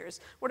 100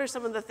 years? What are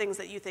some of the things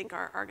that you think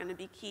are going to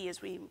be key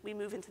as we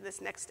move into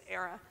this next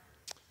era?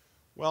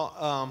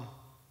 Well,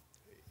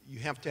 you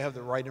have to have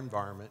the right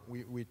environment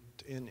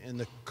in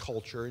the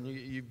culture, and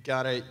you've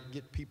got to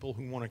get people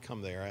who want to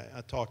come there. I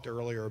talked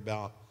earlier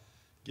about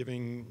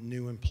giving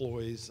new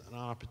employees an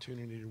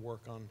opportunity to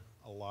work on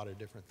a lot of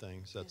different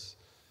things.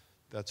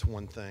 That's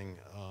one thing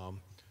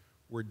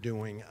we're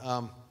doing.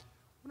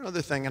 One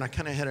other thing, and I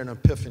kind of had an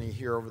epiphany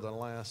here over the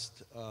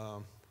last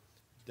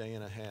day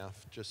and a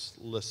half, just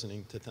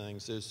listening to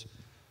things, is,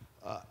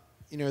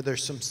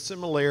 there's some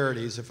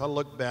similarities. If I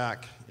look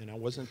back, and I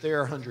wasn't there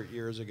 100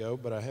 years ago,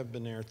 but I have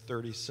been there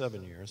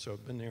 37 years, so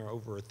I've been there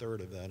over a third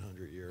of that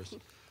 100 years.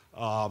 If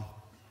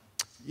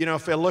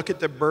I look at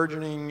the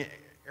burgeoning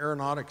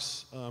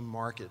aeronautics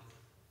market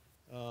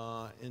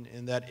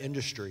in that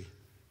industry,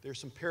 there's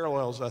some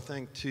parallels, I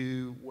think,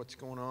 to what's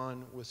going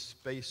on with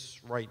space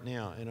right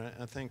now. And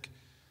I think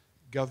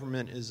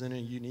government is in a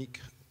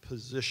unique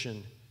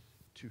position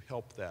to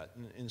help that.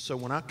 And so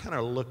when I kind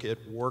of look at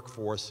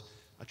workforce,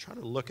 I try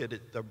to look at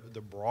it,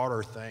 the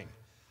broader thing.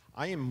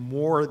 I am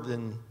more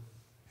than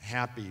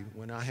happy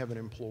when I have an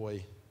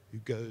employee who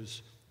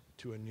goes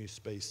to a new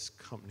space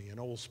company, an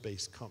old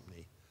space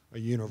company, a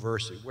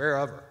university,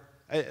 wherever.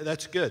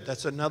 That's good.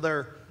 That's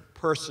another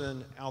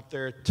person out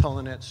there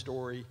telling that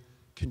story,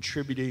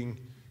 contributing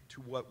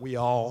to what we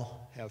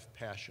all have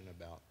passion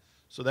about.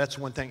 So that's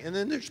one thing. And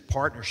then there's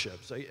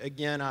partnerships.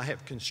 Again, I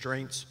have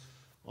constraints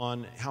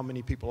on how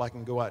many people I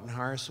can go out and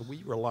hire, so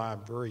we rely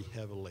very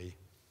heavily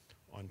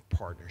on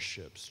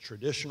partnerships,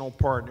 traditional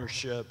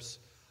partnerships.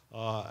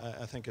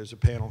 I think there's a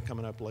panel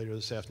coming up later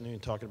this afternoon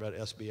talking about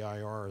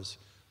SBIRs.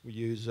 We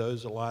use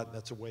those a lot.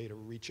 That's a way to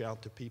reach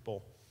out to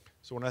people.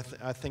 So when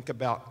I think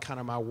about kind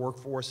of my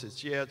workforce,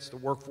 it's the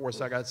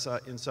workforce I got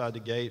inside the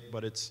gate,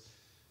 but it's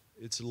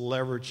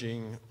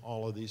leveraging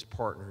all of these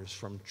partners,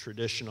 from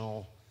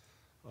traditional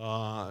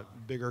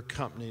bigger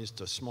companies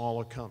to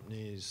smaller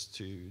companies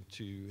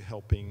to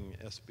helping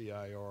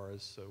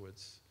SBIRs. So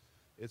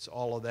it's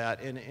all of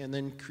that, and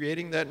then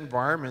creating that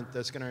environment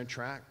that's going to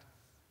attract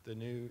the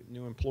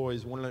new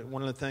employees. One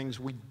of the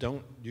things we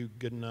don't do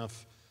good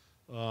enough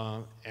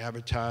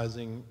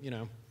advertising.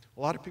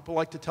 A lot of people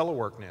like to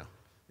telework now,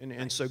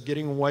 and so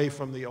getting away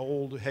from the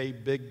old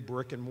big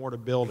brick and mortar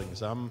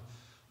buildings.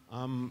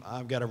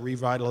 I've got a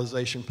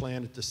revitalization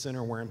plan at the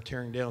center where I'm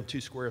tearing down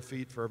 2 square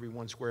feet for every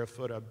 1 square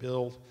foot I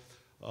build.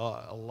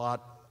 A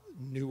lot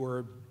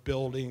newer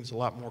buildings, a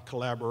lot more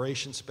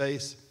collaboration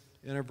space,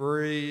 and a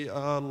very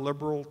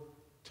liberal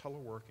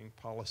teleworking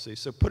policy.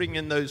 So putting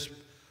in those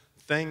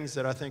things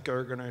that I think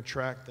are going to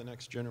attract the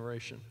next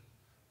generation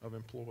of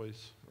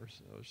employees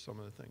are some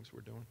of the things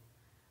we're doing.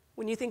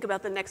 When you think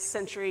about the next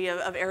century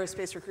of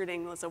aerospace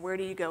recruiting, Melissa, where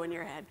do you go in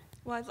your head?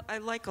 Well, I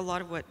like a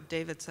lot of what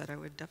David said. I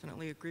would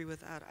definitely agree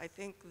with that. I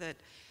think that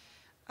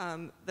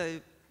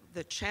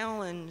the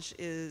challenge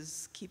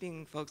is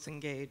keeping folks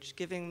engaged,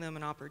 giving them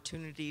an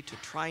opportunity to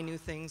try new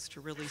things,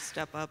 to really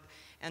step up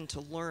and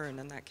to learn.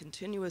 And that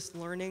continuous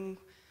learning,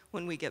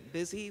 when we get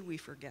busy, we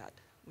forget.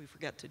 We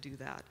forget to do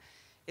that.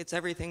 It's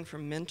everything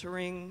from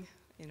mentoring,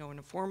 you know, in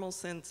a formal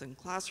sense, and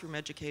classroom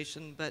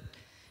education, but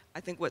I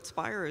think what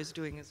Spire is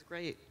doing is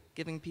great,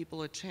 giving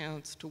people a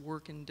chance to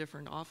work in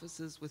different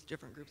offices with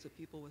different groups of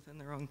people within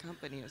their own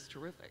company is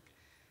terrific.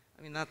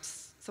 I mean,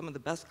 that's some of the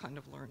best kind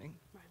of learning.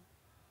 Right.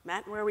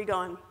 Matt, where are we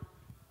going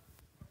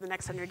the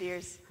next 100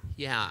 years?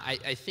 Yeah,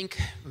 I think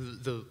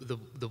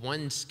the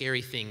one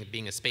scary thing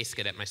being a space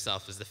cadet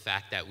myself is the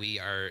fact that we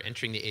are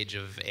entering the age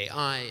of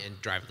AI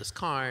and driverless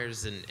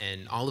cars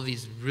and all of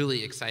these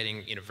really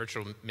exciting, you know,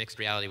 virtual mixed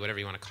reality, whatever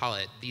you want to call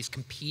it, these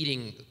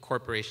competing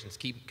corporations,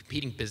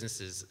 competing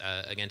businesses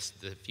against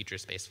the future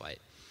of spaceflight.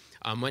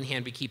 On one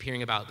hand, we keep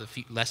hearing about the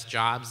less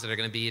jobs that are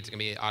going to be, it's going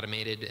to be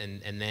automated,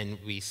 and then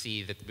we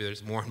see that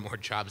there's more and more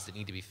jobs that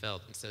need to be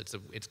filled. And so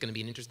it's going to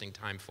be an interesting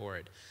time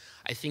forward.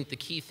 I think the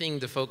key thing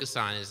to focus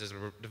on is, as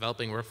we're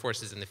developing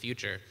workforces in the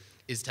future,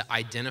 is to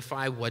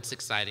identify what's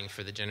exciting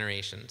for the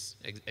generations.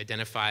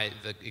 Identify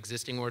the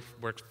existing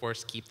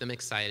workforce, keep them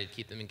excited,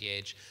 keep them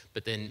engaged,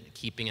 but then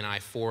keeping an eye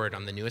forward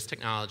on the newest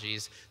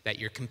technologies that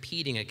you're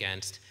competing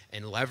against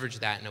and leverage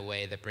that in a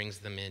way that brings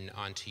them in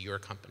onto your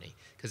company.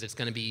 Because it's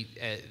going to be,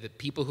 the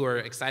people who are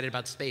excited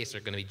about space are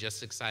going to be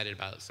just excited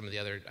about some of the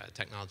other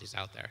technologies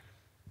out there.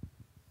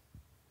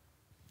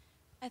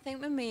 I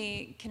think when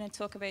we kind of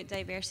talk about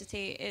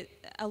diversity,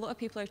 a lot of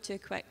people are too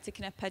quick to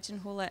kind of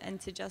pigeonhole it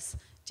into just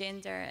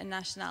gender and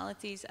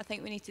nationalities. I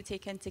think we need to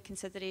take into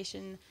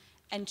consideration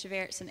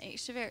introverts and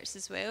extroverts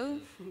as well.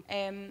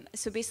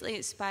 So basically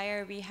at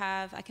Spire, we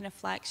have a kind of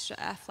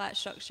flat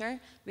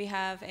structure. We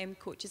have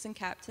coaches and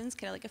captains,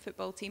 kind of like a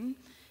football team.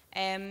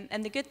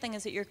 And the good thing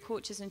is that your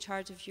coach is in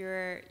charge of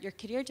your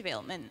career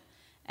development.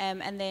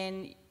 And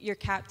then your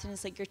captain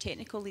is like your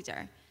technical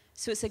leader.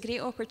 So it's a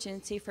great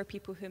opportunity for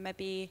people who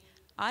maybe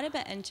are a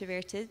bit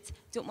introverted,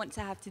 don't want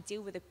to have to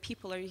deal with the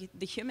people or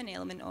the human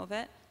element of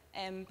it,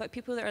 but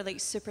people that are like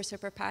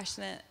super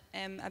passionate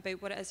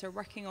about what it is they're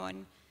working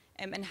on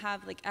and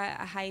have like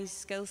a high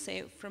skill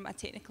set from a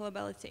technical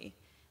ability.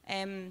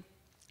 So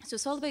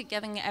it's all about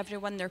giving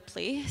everyone their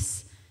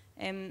place.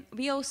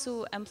 We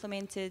also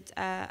implemented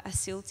a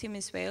SEAL team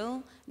as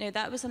well. Now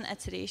that was an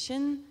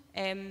iteration,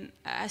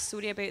 a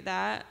story about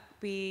that.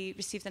 We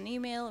received an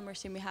email and we're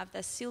saying we have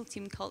this SEAL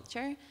team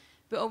culture.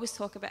 We always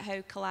talk about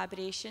how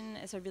collaboration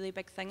is a really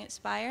big thing at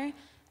Spire,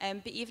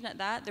 but even at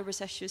that, there was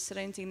issues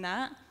surrounding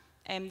that.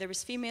 There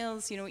was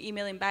females, you know,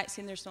 emailing back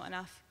saying there's not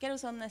enough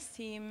girls on this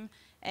team.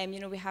 You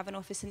know, we have an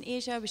office in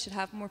Asia, we should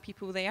have more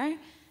people there.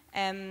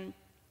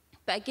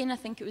 But again, I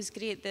think it was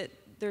great that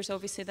there's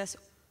obviously this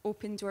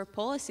open door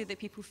policy that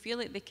people feel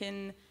like they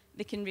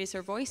can raise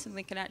their voice and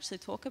they can actually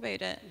talk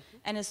about it.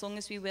 And as long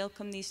as we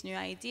welcome these new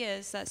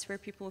ideas, that's where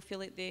people feel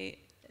like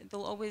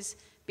they'll always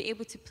be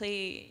able to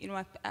play, you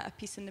know, a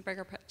piece in the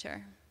bigger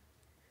picture.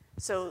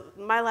 So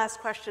my last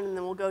question, and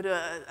then we'll go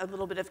to a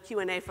little bit of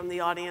Q&A from the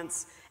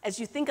audience. As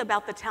you think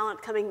about the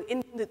talent coming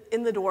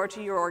in the door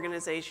to your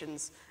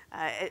organizations,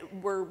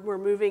 we're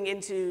moving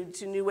into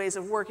new ways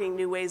of working,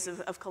 new ways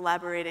of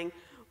collaborating.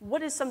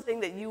 What is something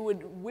that you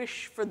would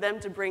wish for them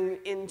to bring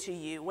into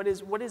you? What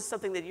is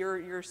something that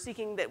you're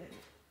seeking that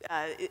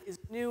is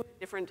new,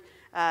 different,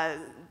 that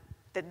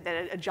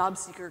a job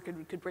seeker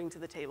could bring to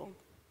the table?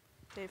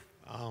 Dave?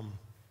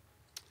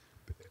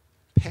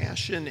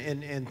 Passion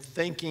and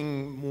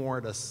thinking more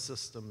at a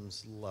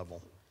systems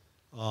level,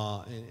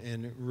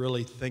 and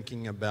really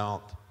thinking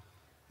about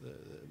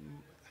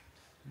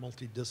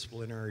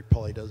multidisciplinary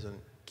probably doesn't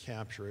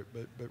capture it,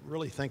 but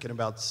really thinking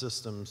about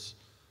systems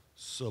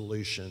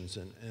solutions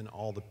and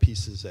all the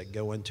pieces that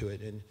go into it.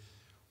 And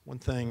one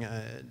thing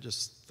I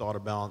just thought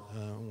about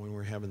when we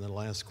were having the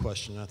last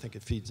question, I think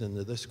it feeds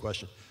into this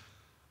question.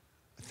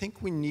 I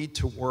think we need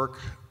to work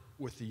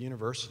with the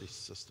university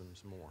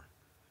systems more.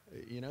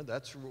 You know,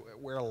 that's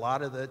where a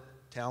lot of the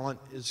talent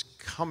is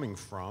coming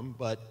from,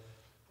 but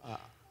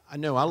I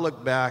know I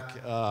look back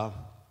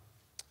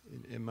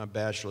in my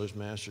bachelor's,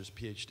 master's,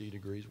 PhD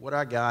degrees, what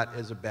I got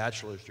as a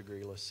bachelor's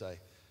degree, let's say.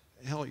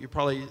 Hell, they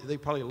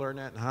probably learned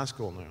that in high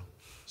school now.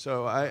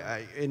 So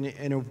and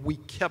if we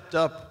kept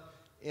up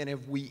and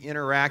if we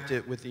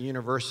interacted with the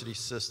university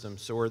system,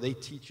 so are they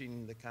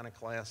teaching the kind of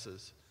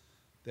classes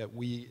that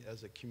we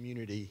as a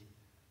community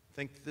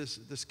think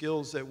the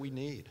skills that we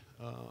need,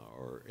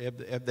 or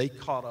have they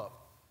caught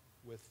up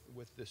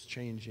with this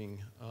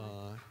changing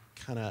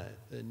kind of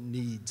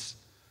needs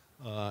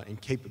and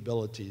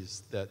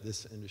capabilities that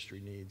this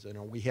industry needs. And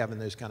are we having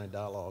those kind of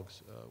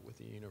dialogues with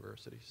the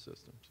university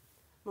systems?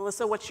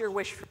 Melissa, what's your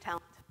wish for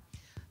talent?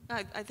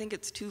 I think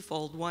it's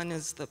twofold. One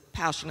is the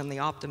passion and the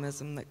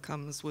optimism that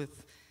comes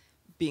with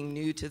being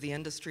new to the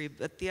industry,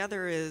 but the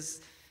other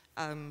is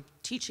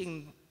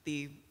teaching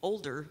the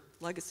older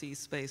legacy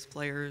space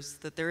players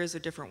that there is a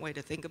different way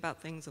to think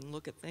about things and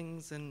look at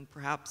things, and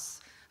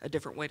perhaps a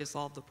different way to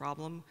solve the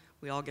problem.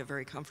 We all get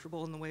very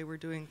comfortable in the way we're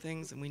doing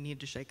things, and we need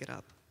to shake it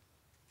up.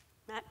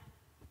 Matt?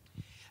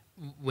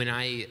 When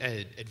I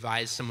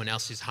advise someone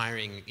else who's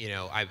hiring,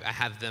 I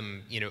have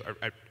them,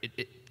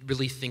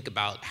 really think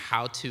about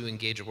how to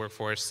engage a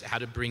workforce, how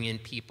to bring in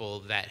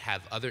people that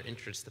have other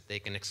interests that they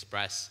can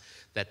express,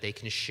 that they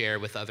can share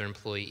with other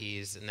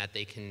employees, and that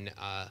they can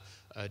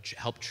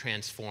help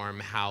transform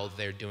how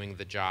they're doing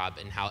the job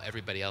and how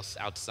everybody else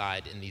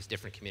outside in these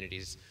different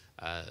communities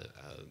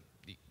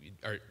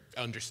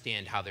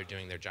understand how they're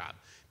doing their job.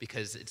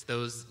 Because it's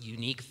those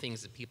unique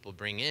things that people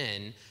bring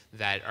in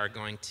that are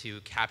going to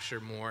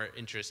capture more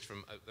interest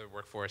from the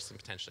workforce and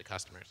potentially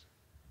customers.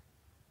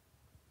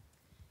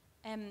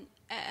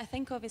 I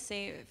think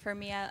obviously for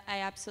me, I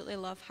absolutely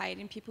love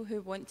hiring people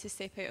who want to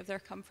step out of their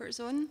comfort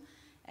zone.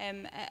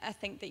 I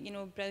think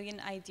that,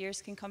 brilliant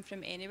ideas can come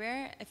from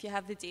anywhere. If you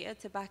have the data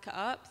to back it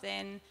up,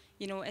 then,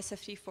 it's a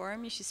free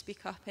forum. You should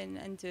speak up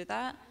and do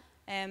that.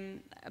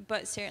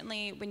 But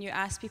certainly when you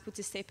ask people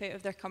to step out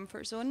of their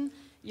comfort zone,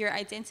 you're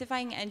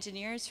identifying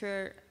engineers who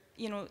are,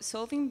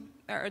 solving,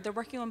 or they're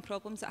working on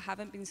problems that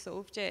haven't been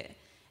solved yet.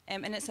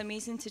 And it's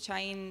amazing to try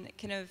and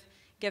kind of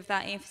give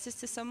that emphasis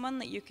to someone,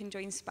 that you can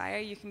join Spire,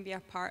 you can be a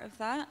part of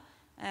that.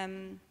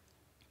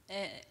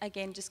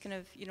 Again, just kind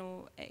of,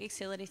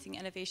 accelerating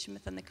innovation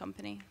within the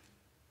company.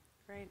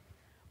 Great.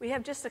 We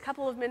have just a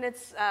couple of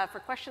minutes for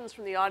questions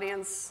from the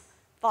audience,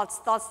 thoughts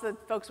that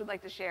folks would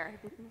like to share.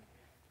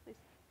 Please,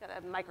 got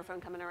a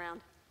microphone coming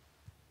around.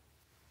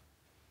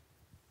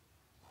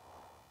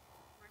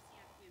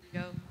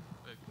 Go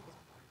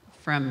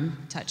from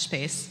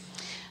TouchSpace.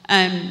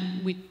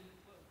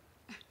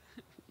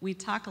 We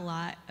talk a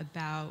lot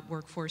about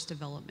workforce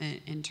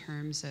development in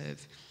terms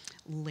of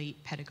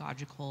late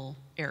pedagogical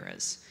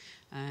eras.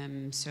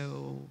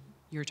 So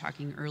you're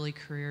talking early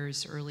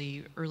careers,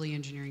 early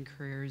engineering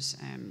careers,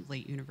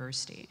 late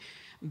university.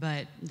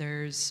 But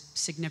there's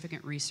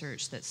significant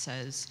research that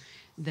says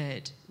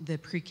that the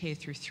pre-K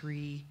through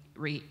 3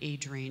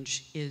 age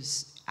range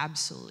is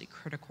absolutely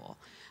critical.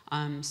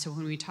 So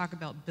when we talk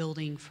about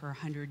building for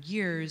 100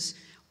 years,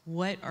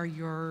 what are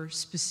your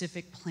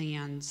specific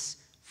plans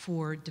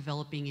for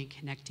developing and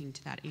connecting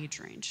to that age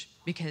range?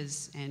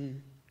 Because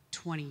in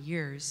 20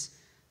 years,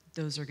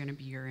 those are going to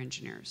be your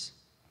engineers.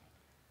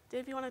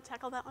 Dave, you want to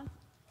tackle that one?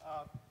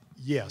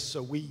 Yes,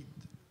 so we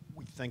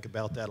think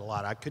about that a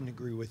lot. I couldn't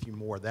agree with you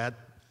more. That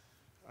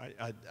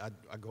I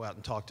go out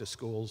and talk to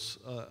schools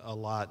a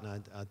lot,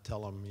 and I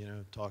tell them,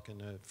 talking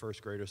to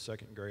first graders,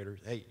 second graders,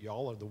 hey,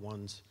 y'all are the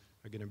ones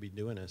who are going to be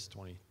doing this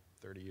 20,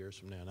 30 years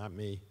from now, not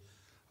me.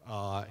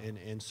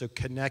 And so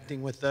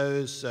connecting with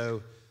those,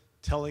 so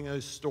telling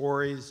those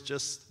stories,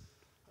 just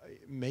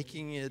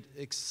making it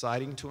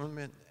exciting to them,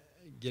 and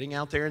getting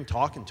out there and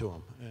talking to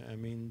them. I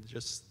mean,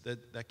 just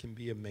that can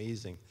be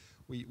amazing.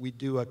 We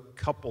do a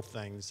couple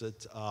things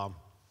that,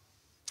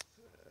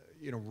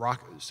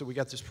 so we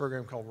got this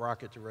program called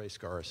Rocket to Race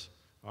Cars.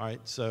 All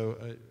right, so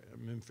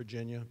I'm in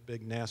Virginia,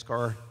 big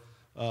NASCAR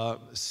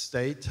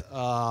state.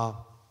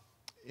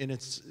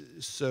 And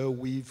so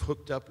we've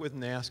hooked up with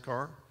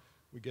NASCAR.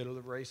 We go to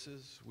the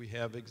races. We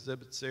have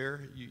exhibits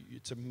there.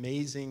 It's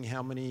amazing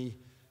how many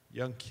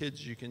young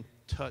kids you can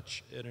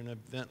touch at an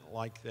event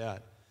like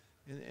that.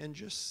 And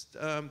just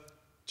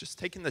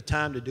taking the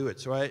time to do it.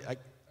 So I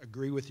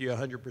agree with you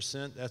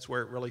 100%. That's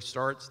where it really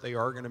starts. They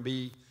are going to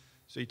be,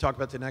 so you talk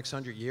about the next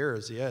 100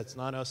 years. Yeah, it's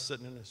not us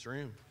sitting in this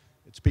room.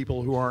 It's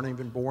people who aren't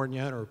even born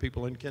yet, or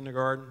people in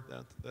kindergarten.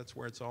 That's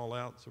where it's all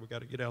out. So we got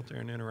to get out there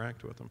and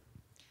interact with them.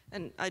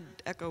 And I'd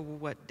echo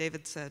what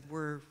David said.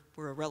 We're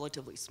a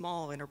relatively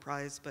small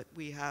enterprise, but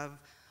we have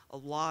a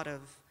lot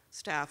of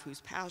staff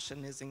whose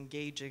passion is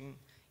engaging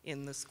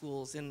in the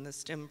schools, in the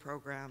STEM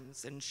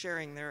programs, and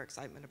sharing their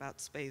excitement about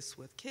space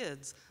with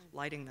kids,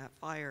 lighting that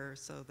fire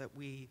so that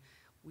we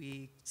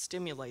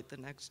stimulate the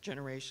next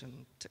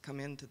generation to come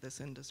into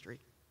this industry.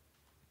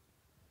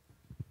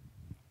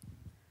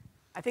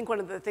 I think one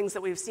of the things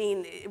that we've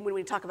seen when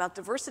we talk about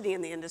diversity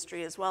in the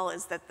industry as well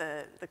is that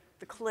the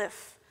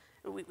cliff,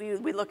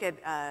 we look at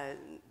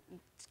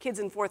kids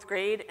in 4th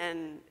grade,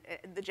 and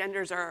the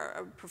genders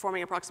are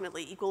performing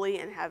approximately equally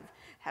and have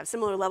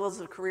similar levels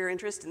of career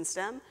interest in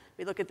STEM.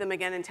 We look at them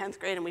again in 10th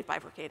grade, and we've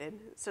bifurcated.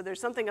 So there's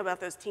something about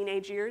those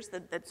teenage years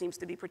that seems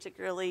to be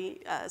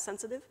particularly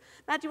sensitive.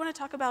 Matt, do you want to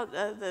talk about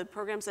the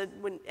programs at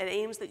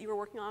Ames that you were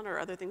working on, or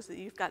other things that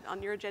you've got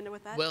on your agenda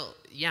with that? Well,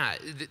 yeah,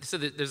 so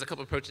there's a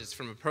couple approaches.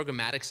 From a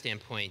programmatic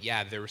standpoint,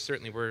 yeah, there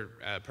certainly were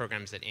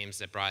programs at Ames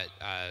that brought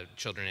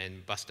children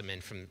in, bussed them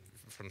in from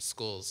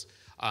schools.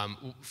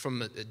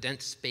 From a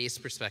dense space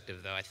perspective,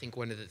 though, I think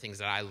one of the things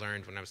that I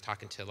learned when I was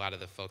talking to a lot of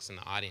the folks in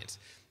the audience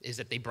is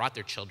that they brought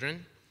their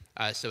children.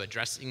 So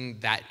addressing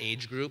that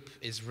age group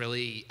is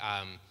really,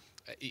 I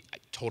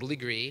totally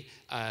agree,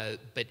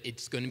 but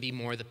it's going to be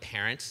more the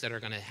parents that are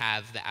going to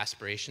have the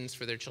aspirations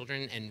for their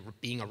children, and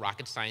being a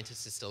rocket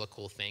scientist is still a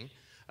cool thing.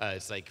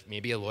 It's like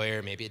maybe a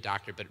lawyer, maybe a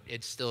doctor, but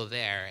it's still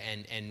there,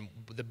 and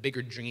the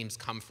bigger dreams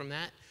come from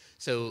that.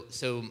 So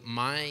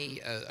my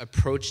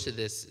approach to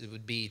this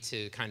would be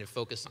to kind of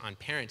focus on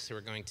parents who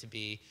are going to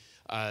be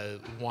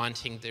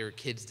wanting their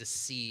kids to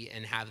see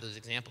and have those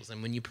examples.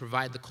 And when you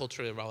provide the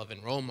culturally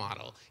relevant role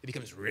model, it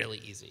becomes really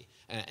easy.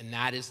 And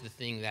that is the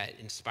thing that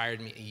inspired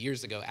me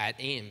years ago at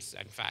Ames,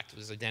 in fact,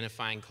 was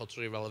identifying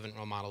culturally relevant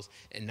role models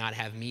and not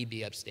have me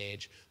be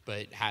upstage,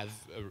 but have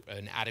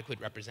an adequate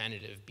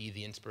representative be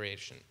the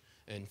inspiration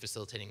and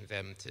facilitating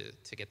them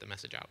to get the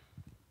message out.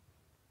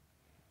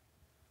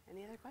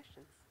 Any other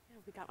questions? Yeah,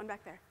 we got one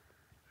back there.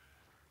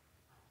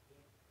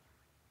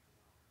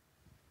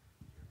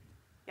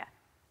 Yeah.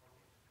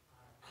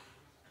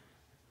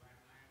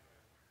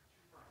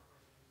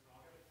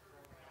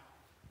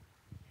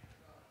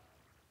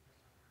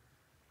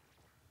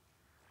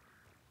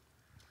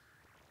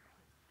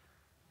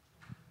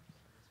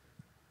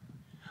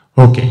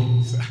 Okay.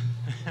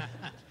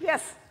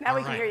 Yes, now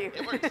we can hear you.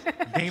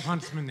 Dave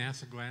Huntsman,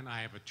 NASA Glenn.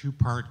 I have a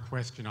two-part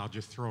question. I'll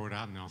just throw it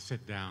out and I'll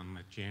sit down and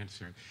let you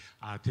answer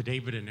it. To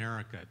David and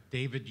Erika.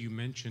 David, you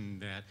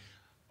mentioned that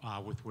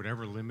with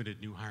whatever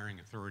limited new hiring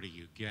authority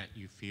you get,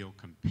 you feel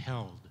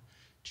compelled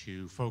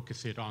to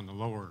focus it on the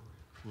lower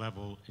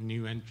level,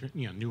 new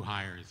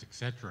hires, et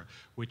cetera,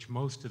 which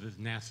most of the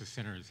NASA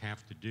centers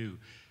have to do.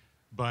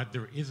 But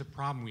there is a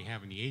problem we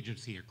have in the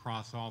agency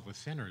across all the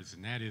centers,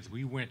 and that is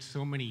we went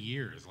so many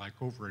years, like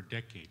over a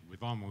decade,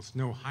 with almost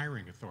no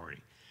hiring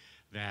authority,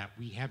 that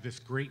we have this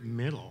great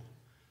middle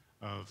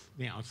of,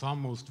 it's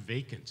almost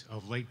vacant,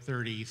 of late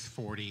 30s,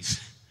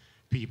 40s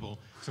people.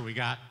 So we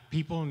got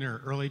people in their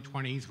early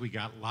 20s, we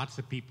got lots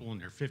of people in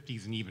their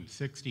 50s and even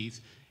 60s,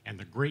 and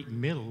the great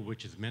middle,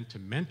 which is meant to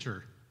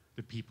mentor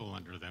the people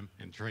under them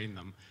and train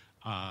them,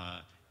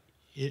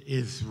 it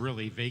is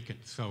really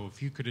vacant. So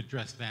if you could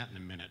address that in a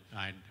minute,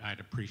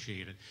 I'd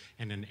appreciate it.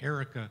 And then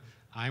Erika,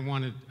 I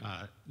wanted,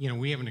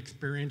 we have an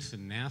experience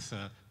in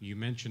NASA. You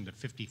mentioned the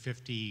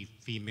 50-50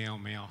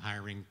 female-male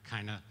hiring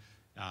kind of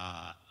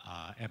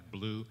at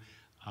Blue.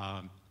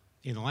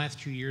 In the last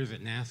 2 years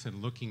at NASA,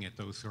 looking at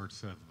those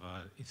sorts of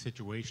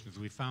situations,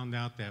 we found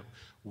out that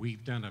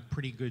we've done a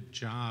pretty good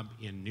job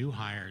in new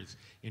hires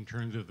in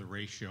terms of the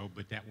ratio,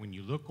 but that when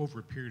you look over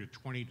a period of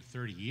 20 to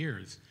 30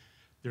 years,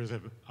 there's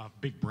a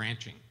big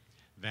branching,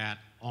 that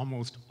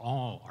almost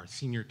all our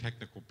senior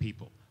technical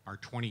people, our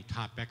 20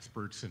 top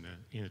experts in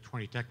the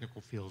 20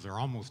 technical fields, are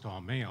almost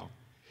all male.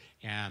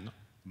 And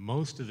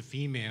most of the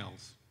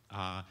females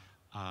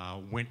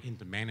went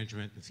into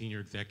management and senior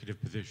executive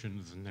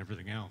positions and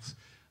everything else.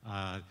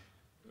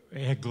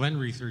 At Glenn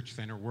Research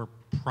Center, we're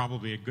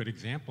probably a good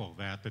example of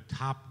that. The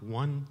top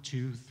 1,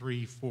 2,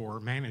 3, 4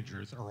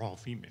 managers are all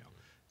female,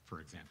 for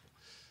example.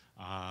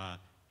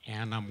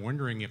 And I'm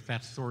wondering if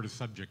that sort of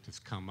subject has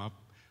come up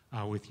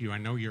with you. I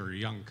know you're a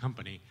young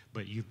company,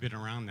 but you've been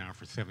around now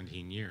for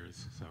 17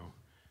 years, so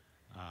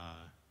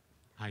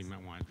how you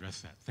might want to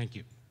address that. Thank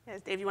you.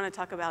 Yes, Dave, you want to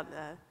talk about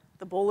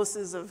the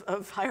boluses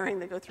of hiring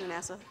that go through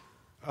NASA?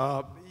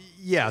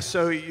 Yeah,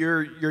 so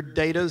your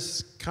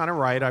data's kind of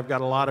right. I've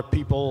got a lot of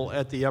people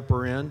at the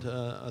upper end,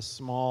 a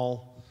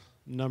small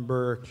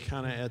number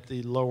kind of at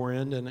the lower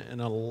end,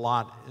 and a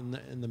lot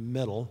in the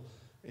middle.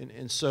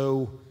 And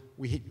so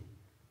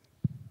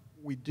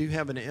we do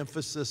have an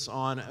emphasis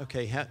on,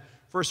 okay,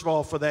 first of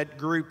all, for that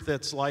group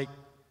that's like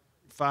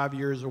 5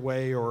 years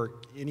away or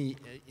any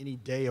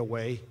day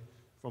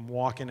from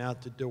walking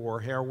out the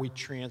door, how are we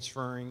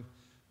transferring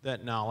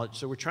that knowledge?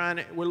 So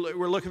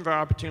we're looking for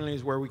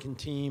opportunities where we can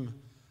team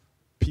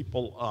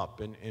people up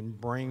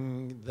and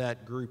bring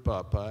that group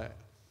up.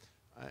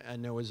 I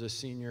know as a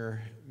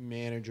senior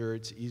manager,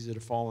 it's easy to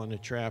fall in a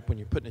trap when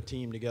you're putting a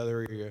team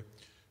together.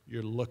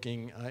 You're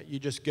looking, you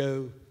just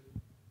go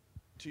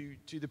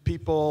to the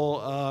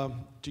people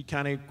to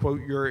kind of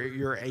quote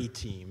your A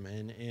team,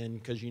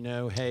 and because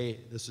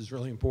hey, this is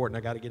really important.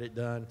 I got to get it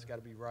done. It's got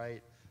to be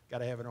right. Got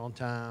to have it on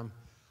time.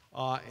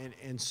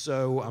 And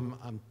so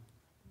I'm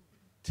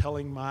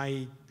telling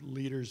my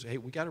leaders, hey,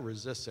 we got to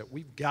resist it.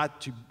 We've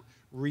got to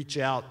reach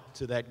out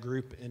to that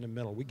group in the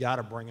middle. We got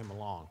to bring them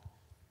along,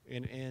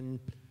 and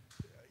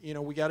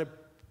we got to.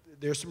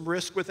 There's some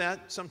risk with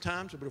that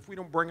sometimes, but if we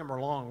don't bring them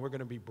along, we're going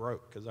to be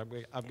broke, because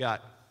I've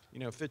got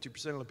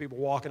 50% of the people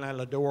walking out of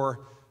the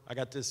door. I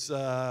got this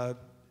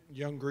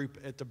young group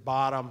at the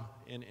bottom,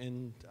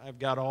 and I've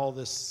got all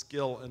this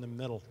skill in the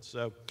middle.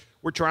 So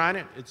we're trying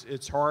it.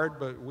 It's hard,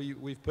 but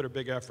we've put a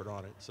big effort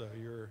on it. So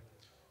you're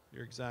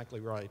exactly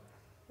right.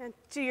 And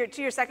to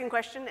your second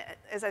question,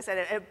 as I said,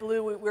 at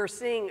Blue, we're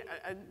seeing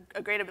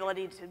a great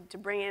ability to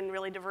bring in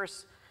really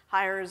diverse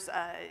hires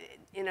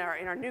in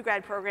our new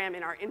grad program,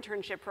 in our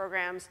internship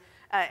programs.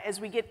 As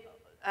we get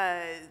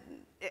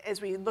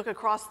as we look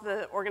across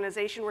the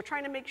organization, we're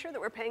trying to make sure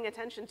that we're paying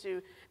attention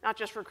to not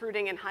just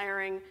recruiting and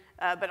hiring,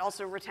 but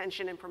also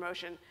retention and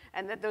promotion,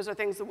 and that those are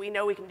things that we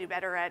know we can do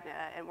better at,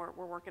 and we're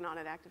working on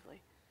it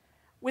actively.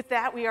 With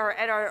that, we are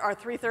at our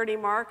 3:30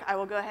 mark. I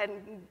will go ahead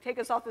and take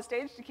us off the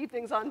stage to keep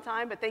things on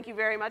time, but thank you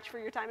very much for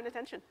your time and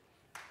attention.